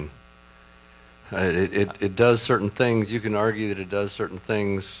mistaken. It does certain things. You can argue that it does certain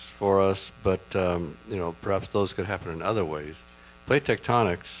things for us, but you know, perhaps those could happen in other ways. Plate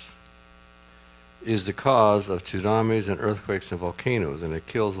tectonics is the cause of tsunamis and earthquakes and volcanoes, and it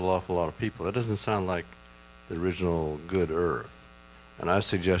kills an awful lot of people. That doesn't sound like the original good Earth. And I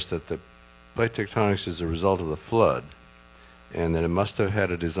suggest that the plate tectonics is a result of the flood, and that it must have had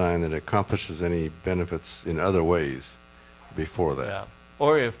a design that accomplishes any benefits in other ways before that. Yeah.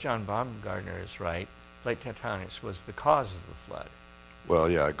 Or if John Baumgartner is right, plate tectonics was the cause of the flood. Well,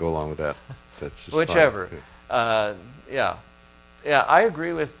 yeah, I go along with that. That's just Whichever. fine. Yeah. Yeah, I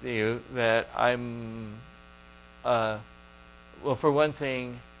agree with you that I'm, well, for one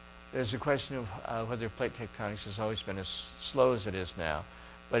thing, there's a question of whether plate tectonics has always been as slow as it is now,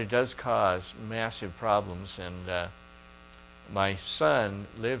 but it does cause massive problems, and my son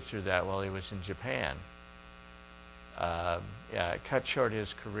lived through that while he was in Japan. Yeah, it cut short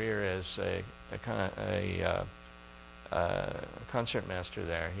his career as a concertmaster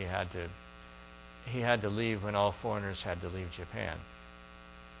there. He had to leave when all foreigners had to leave Japan,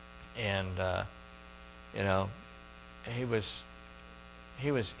 and you know, he was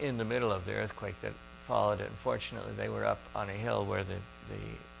in the middle of the earthquake that followed it. Unfortunately, they were up on a hill where the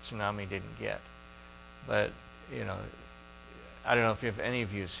tsunami didn't get. But you know, I don't know if any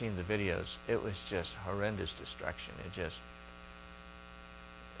of you have seen the videos. It was just horrendous destruction. It just,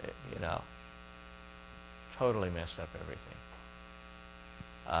 you know, totally messed up everything.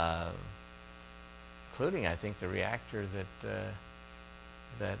 Including, I think, the reactor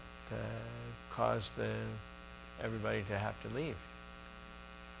that caused everybody to have to leave.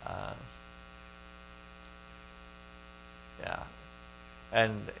 Yeah,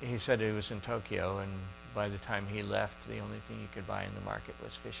 and he said he was in Tokyo, and by the time he left, the only thing you could buy in the market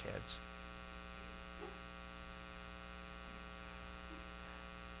was fish heads.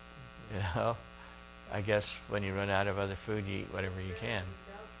 You know, I guess when you run out of other food, you eat whatever you can.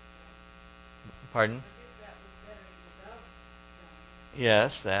 Pardon?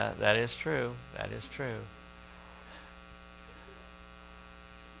 Yes, that is true. That is true.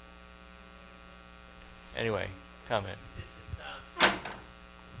 Anyway, comment.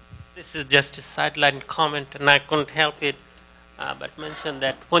 This is just a sideline comment, and I couldn't help it, but mention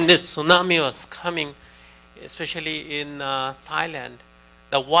that when the tsunami was coming, especially in Thailand,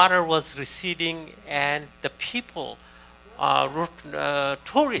 the water was receding, and the people,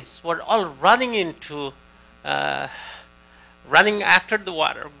 tourists, were all running after the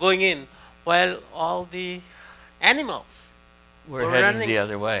water, going in, while all the animals were heading the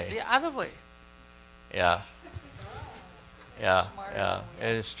other way. The other way. Yeah. Yeah, yeah,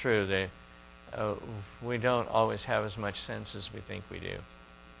 it is true. We don't always have as much sense as we think we do.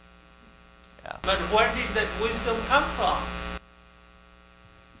 Yeah. But where did that wisdom come from?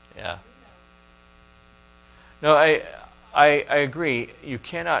 Yeah. No, I agree. You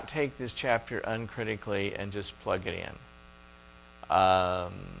cannot take this chapter uncritically and just plug it in,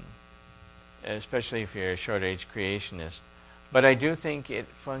 especially if you're a short-age creationist. But I do think it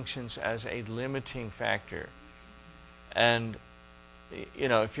functions as a limiting factor. And, you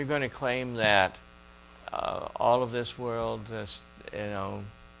know, if you're going to claim that all of this world, you know,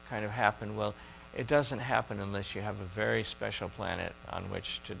 kind of happened, well, it doesn't happen unless you have a very special planet on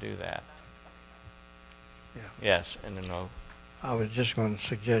which to do that. Yeah. Yes, and then I was just going to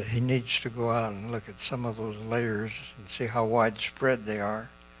suggest he needs to go out and look at some of those layers and see how widespread they are,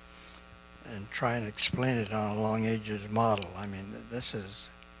 and try and explain it on a long ages model. I mean, this is.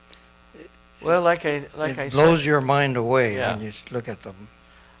 Well, it blows your mind away yeah. when you look at them.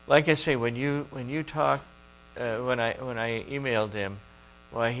 Like I say, when you talk, when I emailed him,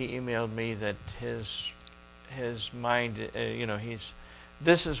 well, he emailed me that his mind, you know,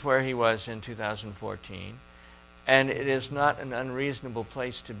 this is where he was in 2014, and it is not an unreasonable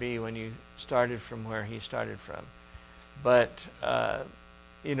place to be when you started from where he started from, but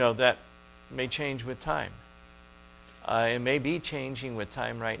you know, that may change with time. It may be changing with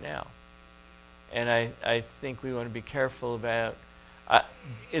time right now. And I think we want to be careful about,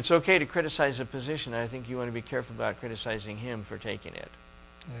 it's okay to criticize a position. I think you want to be careful about criticizing him for taking it.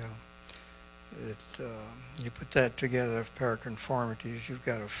 Yeah. You put that together of paraconformities, you've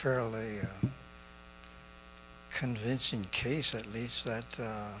got a fairly convincing case, at least, that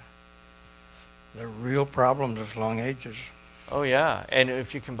The real problem is long ages. Oh yeah, and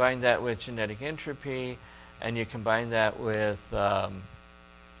if you combine that with genetic entropy, and you combine that with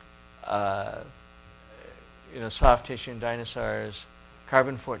soft tissue in dinosaurs,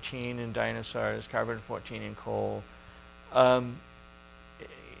 carbon-14 in dinosaurs, carbon-14 in coal, at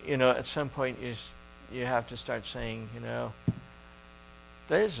some point you have to start saying,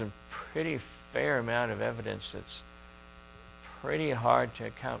 there's a pretty fair amount of evidence that's pretty hard to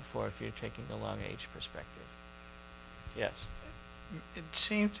account for if you're taking a long age perspective. Yes. It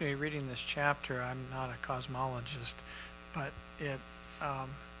seems to me, reading this chapter, I'm not a cosmologist, but it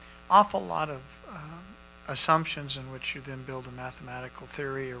awful lot of assumptions in which you then build a mathematical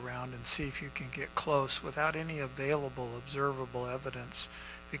theory around and see if you can get close without any available observable evidence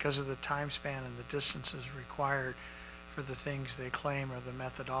because of the time span and the distances required for the things they claim are the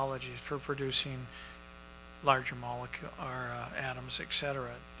methodologies for producing larger molecule or atoms, etc.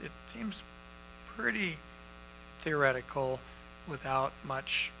 It seems pretty theoretical without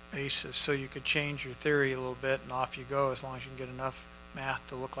much basis. So you could change your theory a little bit and off you go as long as you can get enough math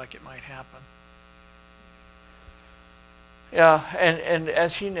to look like it might happen. Yeah, and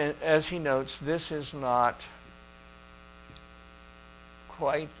as he notes, this is not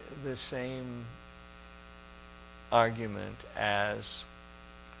quite the same argument as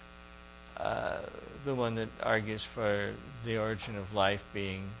the one that argues for the origin of life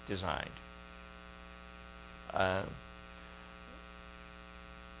being designed.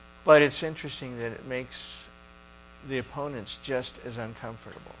 But it's interesting that it makes the opponents just as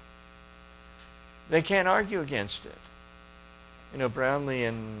uncomfortable. They can't argue against it. Brownlee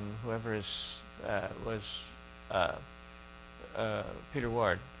and whoever was Peter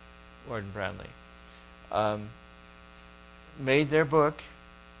Ward and Brownlee, made their book.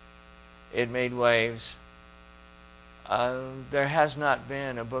 It made waves. There has not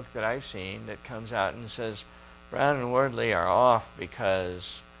been a book that I've seen that comes out and says Brown and Wardley are off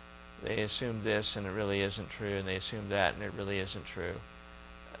because they assumed this and it really isn't true, and they assumed that and it really isn't true.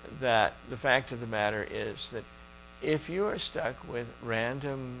 That the fact of the matter is that if you are stuck with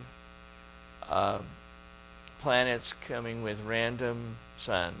random planets coming with random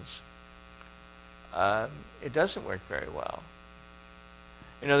suns, it doesn't work very well.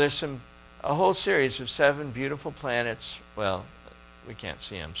 There's a whole series of 7 beautiful planets. Well, we can't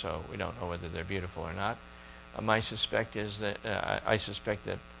see them, so we don't know whether they're beautiful or not. My suspect is that I suspect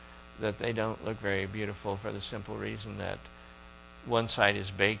that they don't look very beautiful for the simple reason that one side is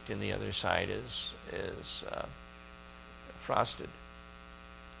baked and the other side is frosted.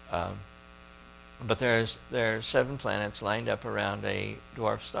 But there are 7 planets lined up around a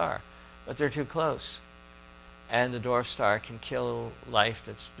dwarf star, but they're too close. And the dwarf star can kill life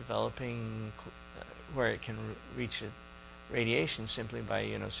that's developing where it can reach radiation simply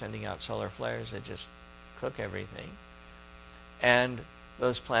by sending out solar flares that just cook everything. And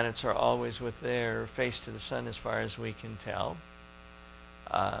those planets are always with their face to the sun as far as we can tell.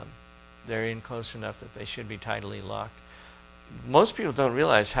 They're in close enough that they should be tidally locked. Most people don't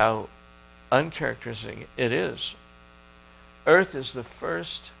realize how uncharacteristic it is. Earth is the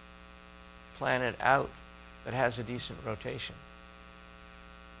first planet out that has a decent rotation.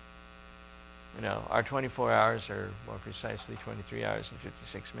 Our 24 hours, or more precisely 23 hours and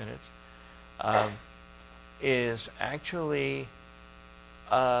 56 minutes, is actually,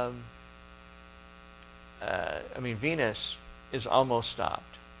 Venus is almost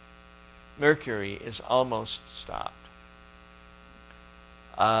stopped. Mercury is almost stopped.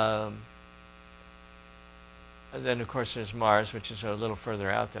 And then, of course, there's Mars, which is a little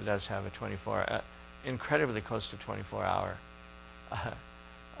further out, that does have a incredibly close to 24-hour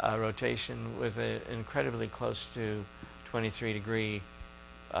rotation with an incredibly close to 23-degree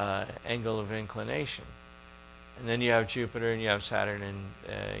angle of inclination. And then you have Jupiter, and you have Saturn, and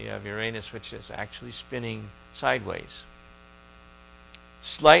you have Uranus, which is actually spinning sideways.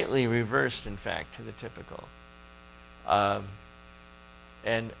 Slightly reversed, in fact, to the typical.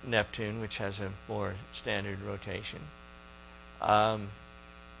 And Neptune, which has a more standard rotation.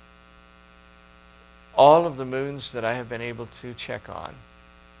 All of the moons that I have been able to check on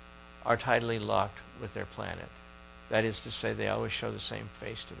are tidally locked with their planet. That is to say, they always show the same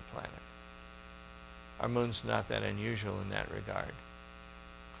face to the planet. Our moon's not that unusual in that regard.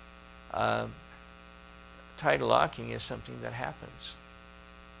 Tidal locking is something that happens.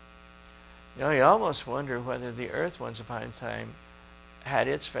 You almost wonder whether the Earth once upon a time had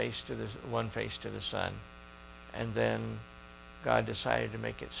its face to one face to the sun, and then God decided to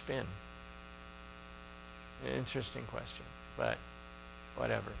make it spin. An interesting question, but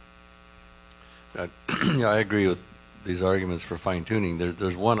whatever. I agree with these arguments for fine-tuning.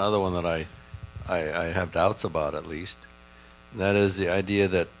 There's one other one that I have doubts about at least. And that is the idea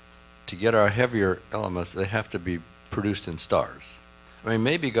that to get our heavier elements, they have to be produced in stars. I mean,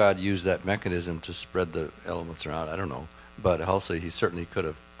 maybe God used that mechanism to spread the elements around, I don't know. But also, he certainly could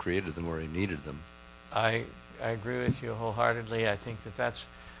have created them where he needed them. I agree with you wholeheartedly. I think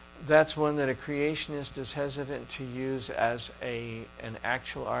that's one that a creationist is hesitant to use as an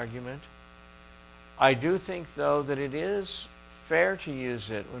actual argument. I do think, though, that it is fair to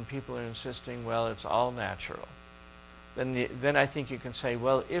use it when people are insisting, well, it's all natural. Then I think you can say,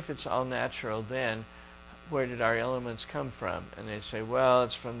 well, if it's all natural, then where did our elements come from? And they say, well,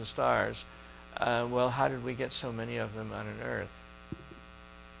 it's from the stars. Well, how did we get so many of them on an earth?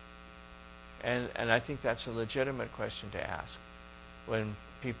 And I think that's a legitimate question to ask when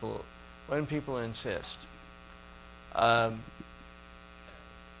people insist. Of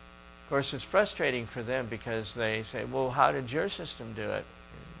course, it's frustrating for them because they say, well, how did your system do it?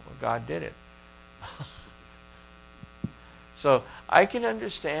 Well, God did it. So I can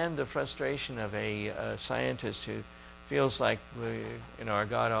understand the frustration of a scientist who feels like our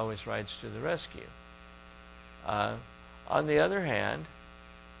God always rides to the rescue. On the other hand,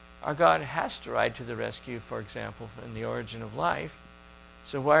 our God has to ride to the rescue, for example, in the origin of life.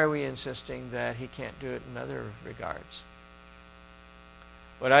 So why are we insisting that he can't do it in other regards?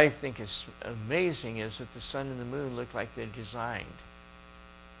 What I think is amazing is that the sun and the moon look like they're designed.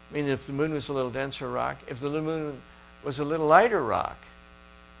 I mean, if the moon was a little denser rock, if the moon was a little lighter rock,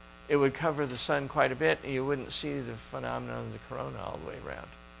 it would cover the sun quite a bit, and you wouldn't see the phenomenon of the corona all the way around.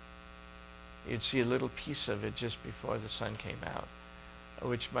 You'd see a little piece of it just before the sun came out,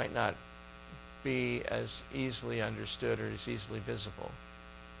 which might not be as easily understood or as easily visible.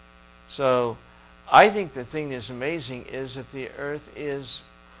 So I think the thing that's amazing is that the Earth is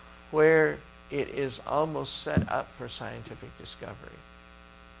where it is almost set up for scientific discovery.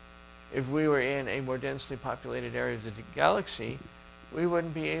 If we were in a more densely populated area of the galaxy, we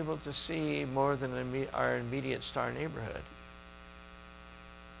wouldn't be able to see more than our immediate star neighborhood.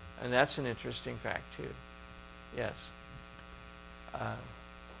 And that's an interesting fact, too. Yes.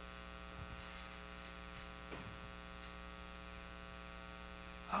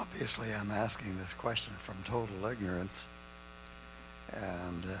 Obviously, I'm asking this question from total ignorance,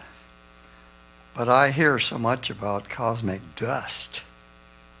 but I hear so much about cosmic dust,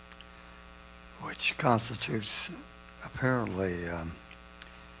 which constitutes apparently,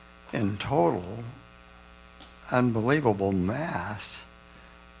 in total, unbelievable mass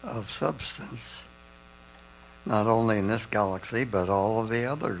of substance, not only in this galaxy, but all of the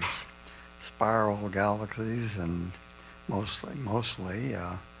others, spiral galaxies, and mostly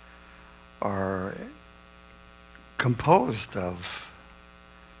are composed of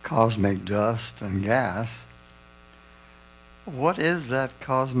cosmic dust and gas. What is that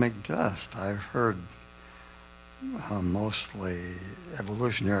cosmic dust? I've heard mostly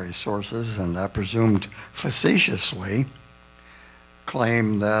evolutionary sources, and I presumed facetiously,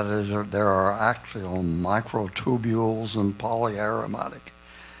 claim that there are actual microtubules and polyaromatic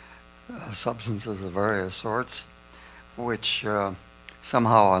substances of various sorts, which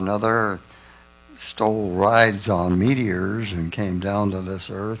somehow or another stole rides on meteors and came down to this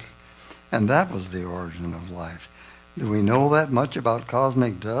Earth, and that was the origin of life. Do we know that much about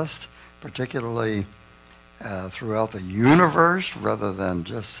cosmic dust, particularly throughout the universe, rather than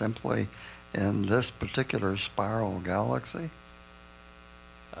just simply in this particular spiral galaxy?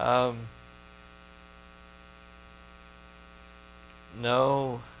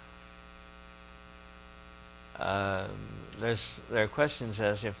 No. There are questions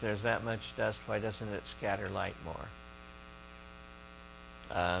as if there's that much dust, why doesn't it scatter light more?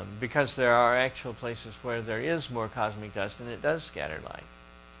 Because there are actual places where there is more cosmic dust and it does scatter light,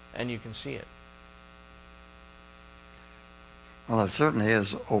 and you can see it. Well, it certainly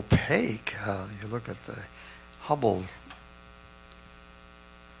is opaque. You look at the Hubble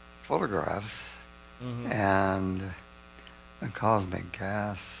photographs, and the cosmic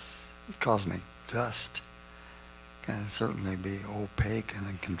dust can certainly be opaque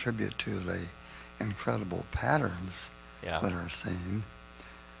and contribute to the incredible patterns that are seen.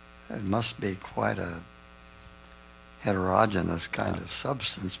 It must be quite a heterogeneous kind of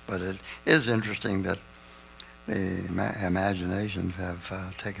substance, but it is interesting that the imaginations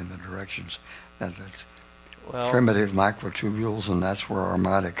have taken the directions that it's primitive microtubules, and that's where our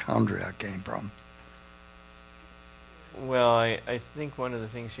mitochondria came from. Well, I think one of the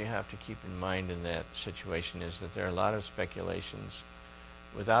things you have to keep in mind in that situation is that there are a lot of speculations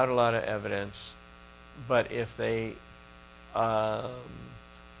without a lot of evidence, but if they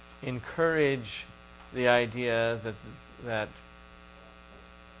encourage the idea that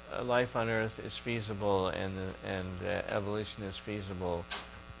life on Earth is feasible and evolution is feasible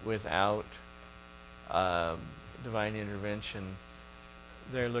without divine intervention,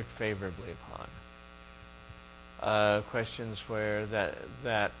 they're looked favorably upon. Questions where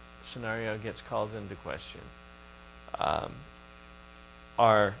that scenario gets called into question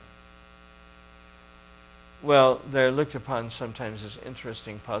are, well, they're looked upon sometimes as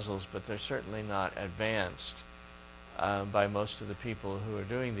interesting puzzles, but they're certainly not advanced by most of the people who are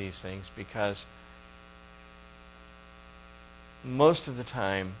doing these things, because most of the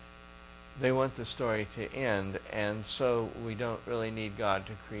time they want the story to end, and so we don't really need God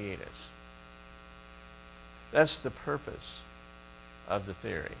to create us. That's the purpose of the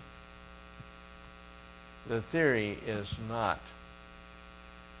theory. The theory is not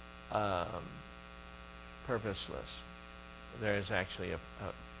purposeless. There is actually a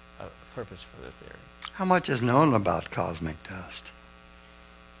purpose for the theory. How much is known about cosmic dust?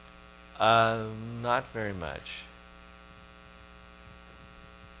 Not very much.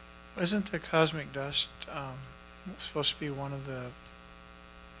 Isn't the cosmic dust supposed to be one of the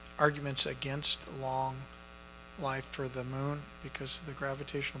arguments against long life for the moon? Because the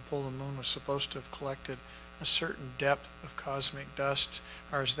gravitational pull of the moon was supposed to have collected a certain depth of cosmic dust,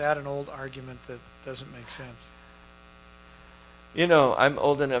 or is that an old argument that doesn't make sense? You know, I'm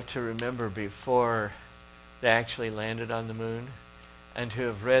old enough to remember before they actually landed on the moon, and to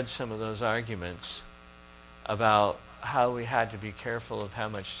have read some of those arguments about how we had to be careful of how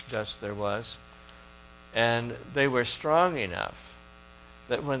much dust there was. And they were strong enough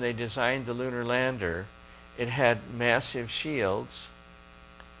that when they designed the lunar lander, it had massive shields,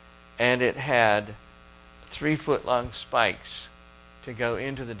 and it had 3-foot-long spikes to go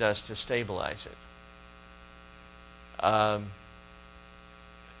into the dust to stabilize it.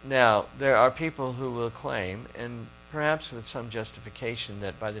 Now, there are people who will claim, and perhaps with some justification,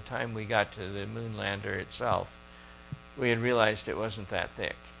 that by the time we got to the moon lander itself, we had realized it wasn't that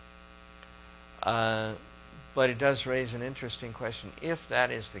thick. But it does raise an interesting question. If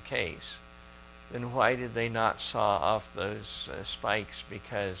that is the case, then why did they not saw off those spikes?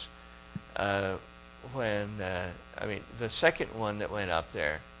 Because the second one that went up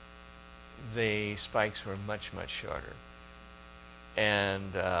there, the spikes were much, much shorter.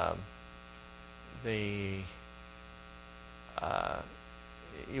 And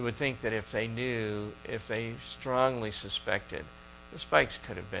you would think that if they strongly suspected, the spikes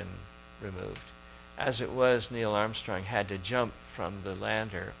could have been removed. As it was, Neil Armstrong had to jump from the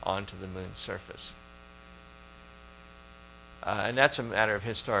lander onto the moon's surface. And that's a matter of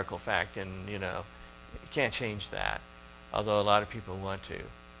historical fact, and you can't change that, although a lot of people want to.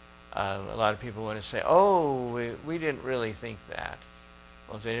 A lot of people want to say, oh, we didn't really think that.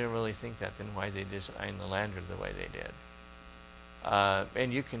 Well, if they didn't really think that, then why did they design the lander the way they did?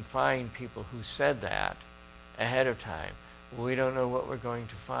 And you can find people who said that ahead of time. Well, we don't know what we're going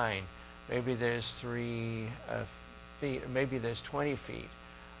to find. Maybe there's 3 feet, or maybe there's 20 feet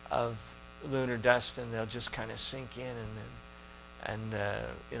of lunar dust, and they'll just kind of sink in, and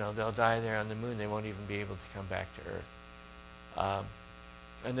they'll die there on the moon. They won't even be able to come back to Earth.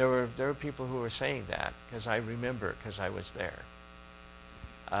 And there were people who were saying that, because I remember, because I was there.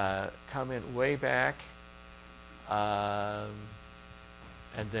 Comment way back, and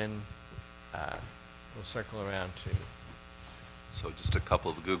then we'll circle around to. So just a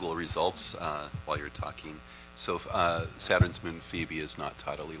couple of Google results while you're talking. So Saturn's moon Phoebe is not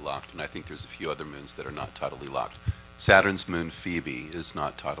tidally locked, and I think there's a few other moons that are not tidally locked. Saturn's moon Phoebe is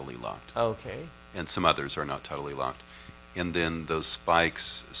not tidally locked. Okay. And some others are not tidally locked. And then those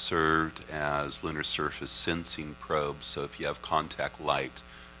spikes served as lunar surface sensing probes. So if you have contact light,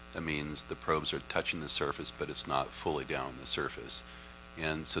 that means the probes are touching the surface, but it's not fully down on the surface.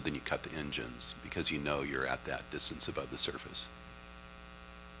 And so then you cut the engines because you're at that distance above the surface.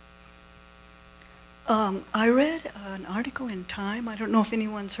 I read an article in Time. I don't know if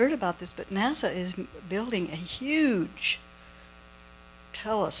anyone's heard about this, but NASA is building a huge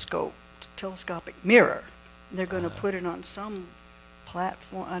telescopic mirror. They're going to put it on some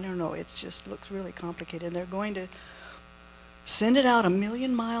platform. I don't know. It just looks really complicated. And they're going to send it out 1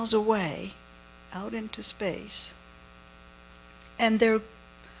 million miles away, out into space. And they're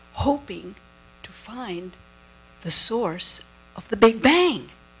hoping to find the source of the Big Bang.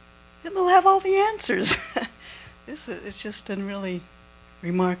 And they'll have all the answers. It's just a really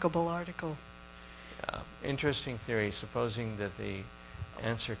remarkable article. Interesting theory. Supposing that the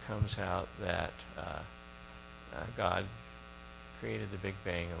answer comes out that God created the Big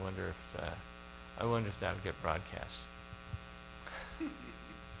Bang, I wonder if that would get broadcast.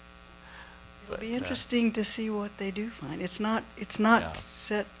 It'll be But, interesting to see what they do find. It's not Yeah.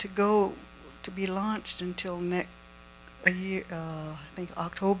 set to go to be launched until a year. I think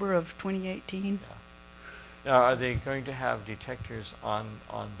October of 2018. Yeah. Now, are they going to have detectors on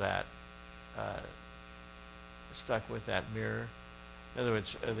that, stuck with that mirror? In other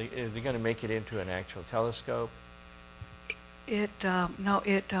words, are they going to make it into an actual telescope? No,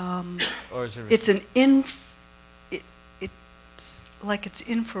 Or is it? it's it's like it's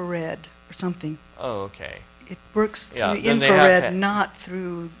infrared or something. Oh, okay. It works through Yeah, then they have infrared, to- not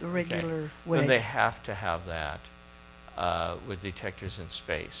through the Okay. regular way. Then they have to have that with detectors in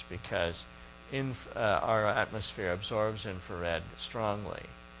space, because our atmosphere absorbs infrared strongly,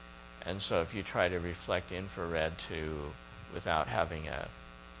 and so if you try to reflect infrared without having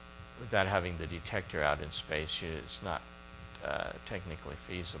the detector out in space, it's not technically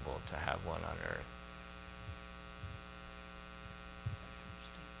feasible to have one on Earth.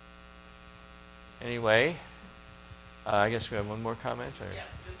 Anyway, I guess we have one more comment, or?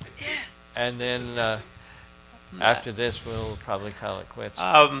 And then after this, we'll probably call it quits.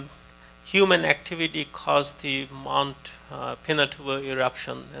 Human activity caused the Mount Pinatubo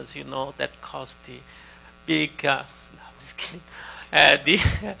eruption, as you know, that caused the big,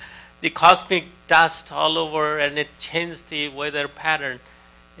 the cosmic dust all over, and it changed the weather pattern.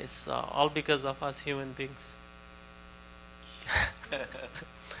 It's all because of us human beings.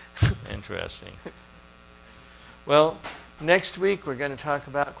 Interesting. Well, next week we're going to talk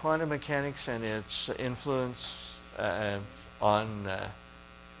about quantum mechanics and its influence on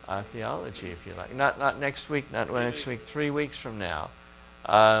theology, if you like. Not next week, not next week. 3 weeks from now,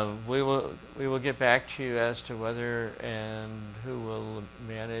 we will get back to you as to whether and who will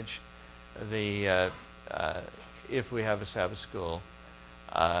manage the if we have a Sabbath school.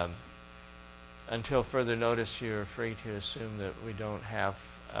 Until further notice, you're free to assume that we don't have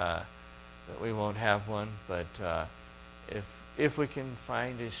that we won't have one. But if we can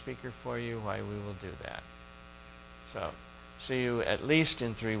find a speaker for you, why, we will do that. So, see you at least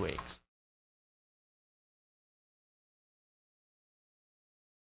in 3 weeks.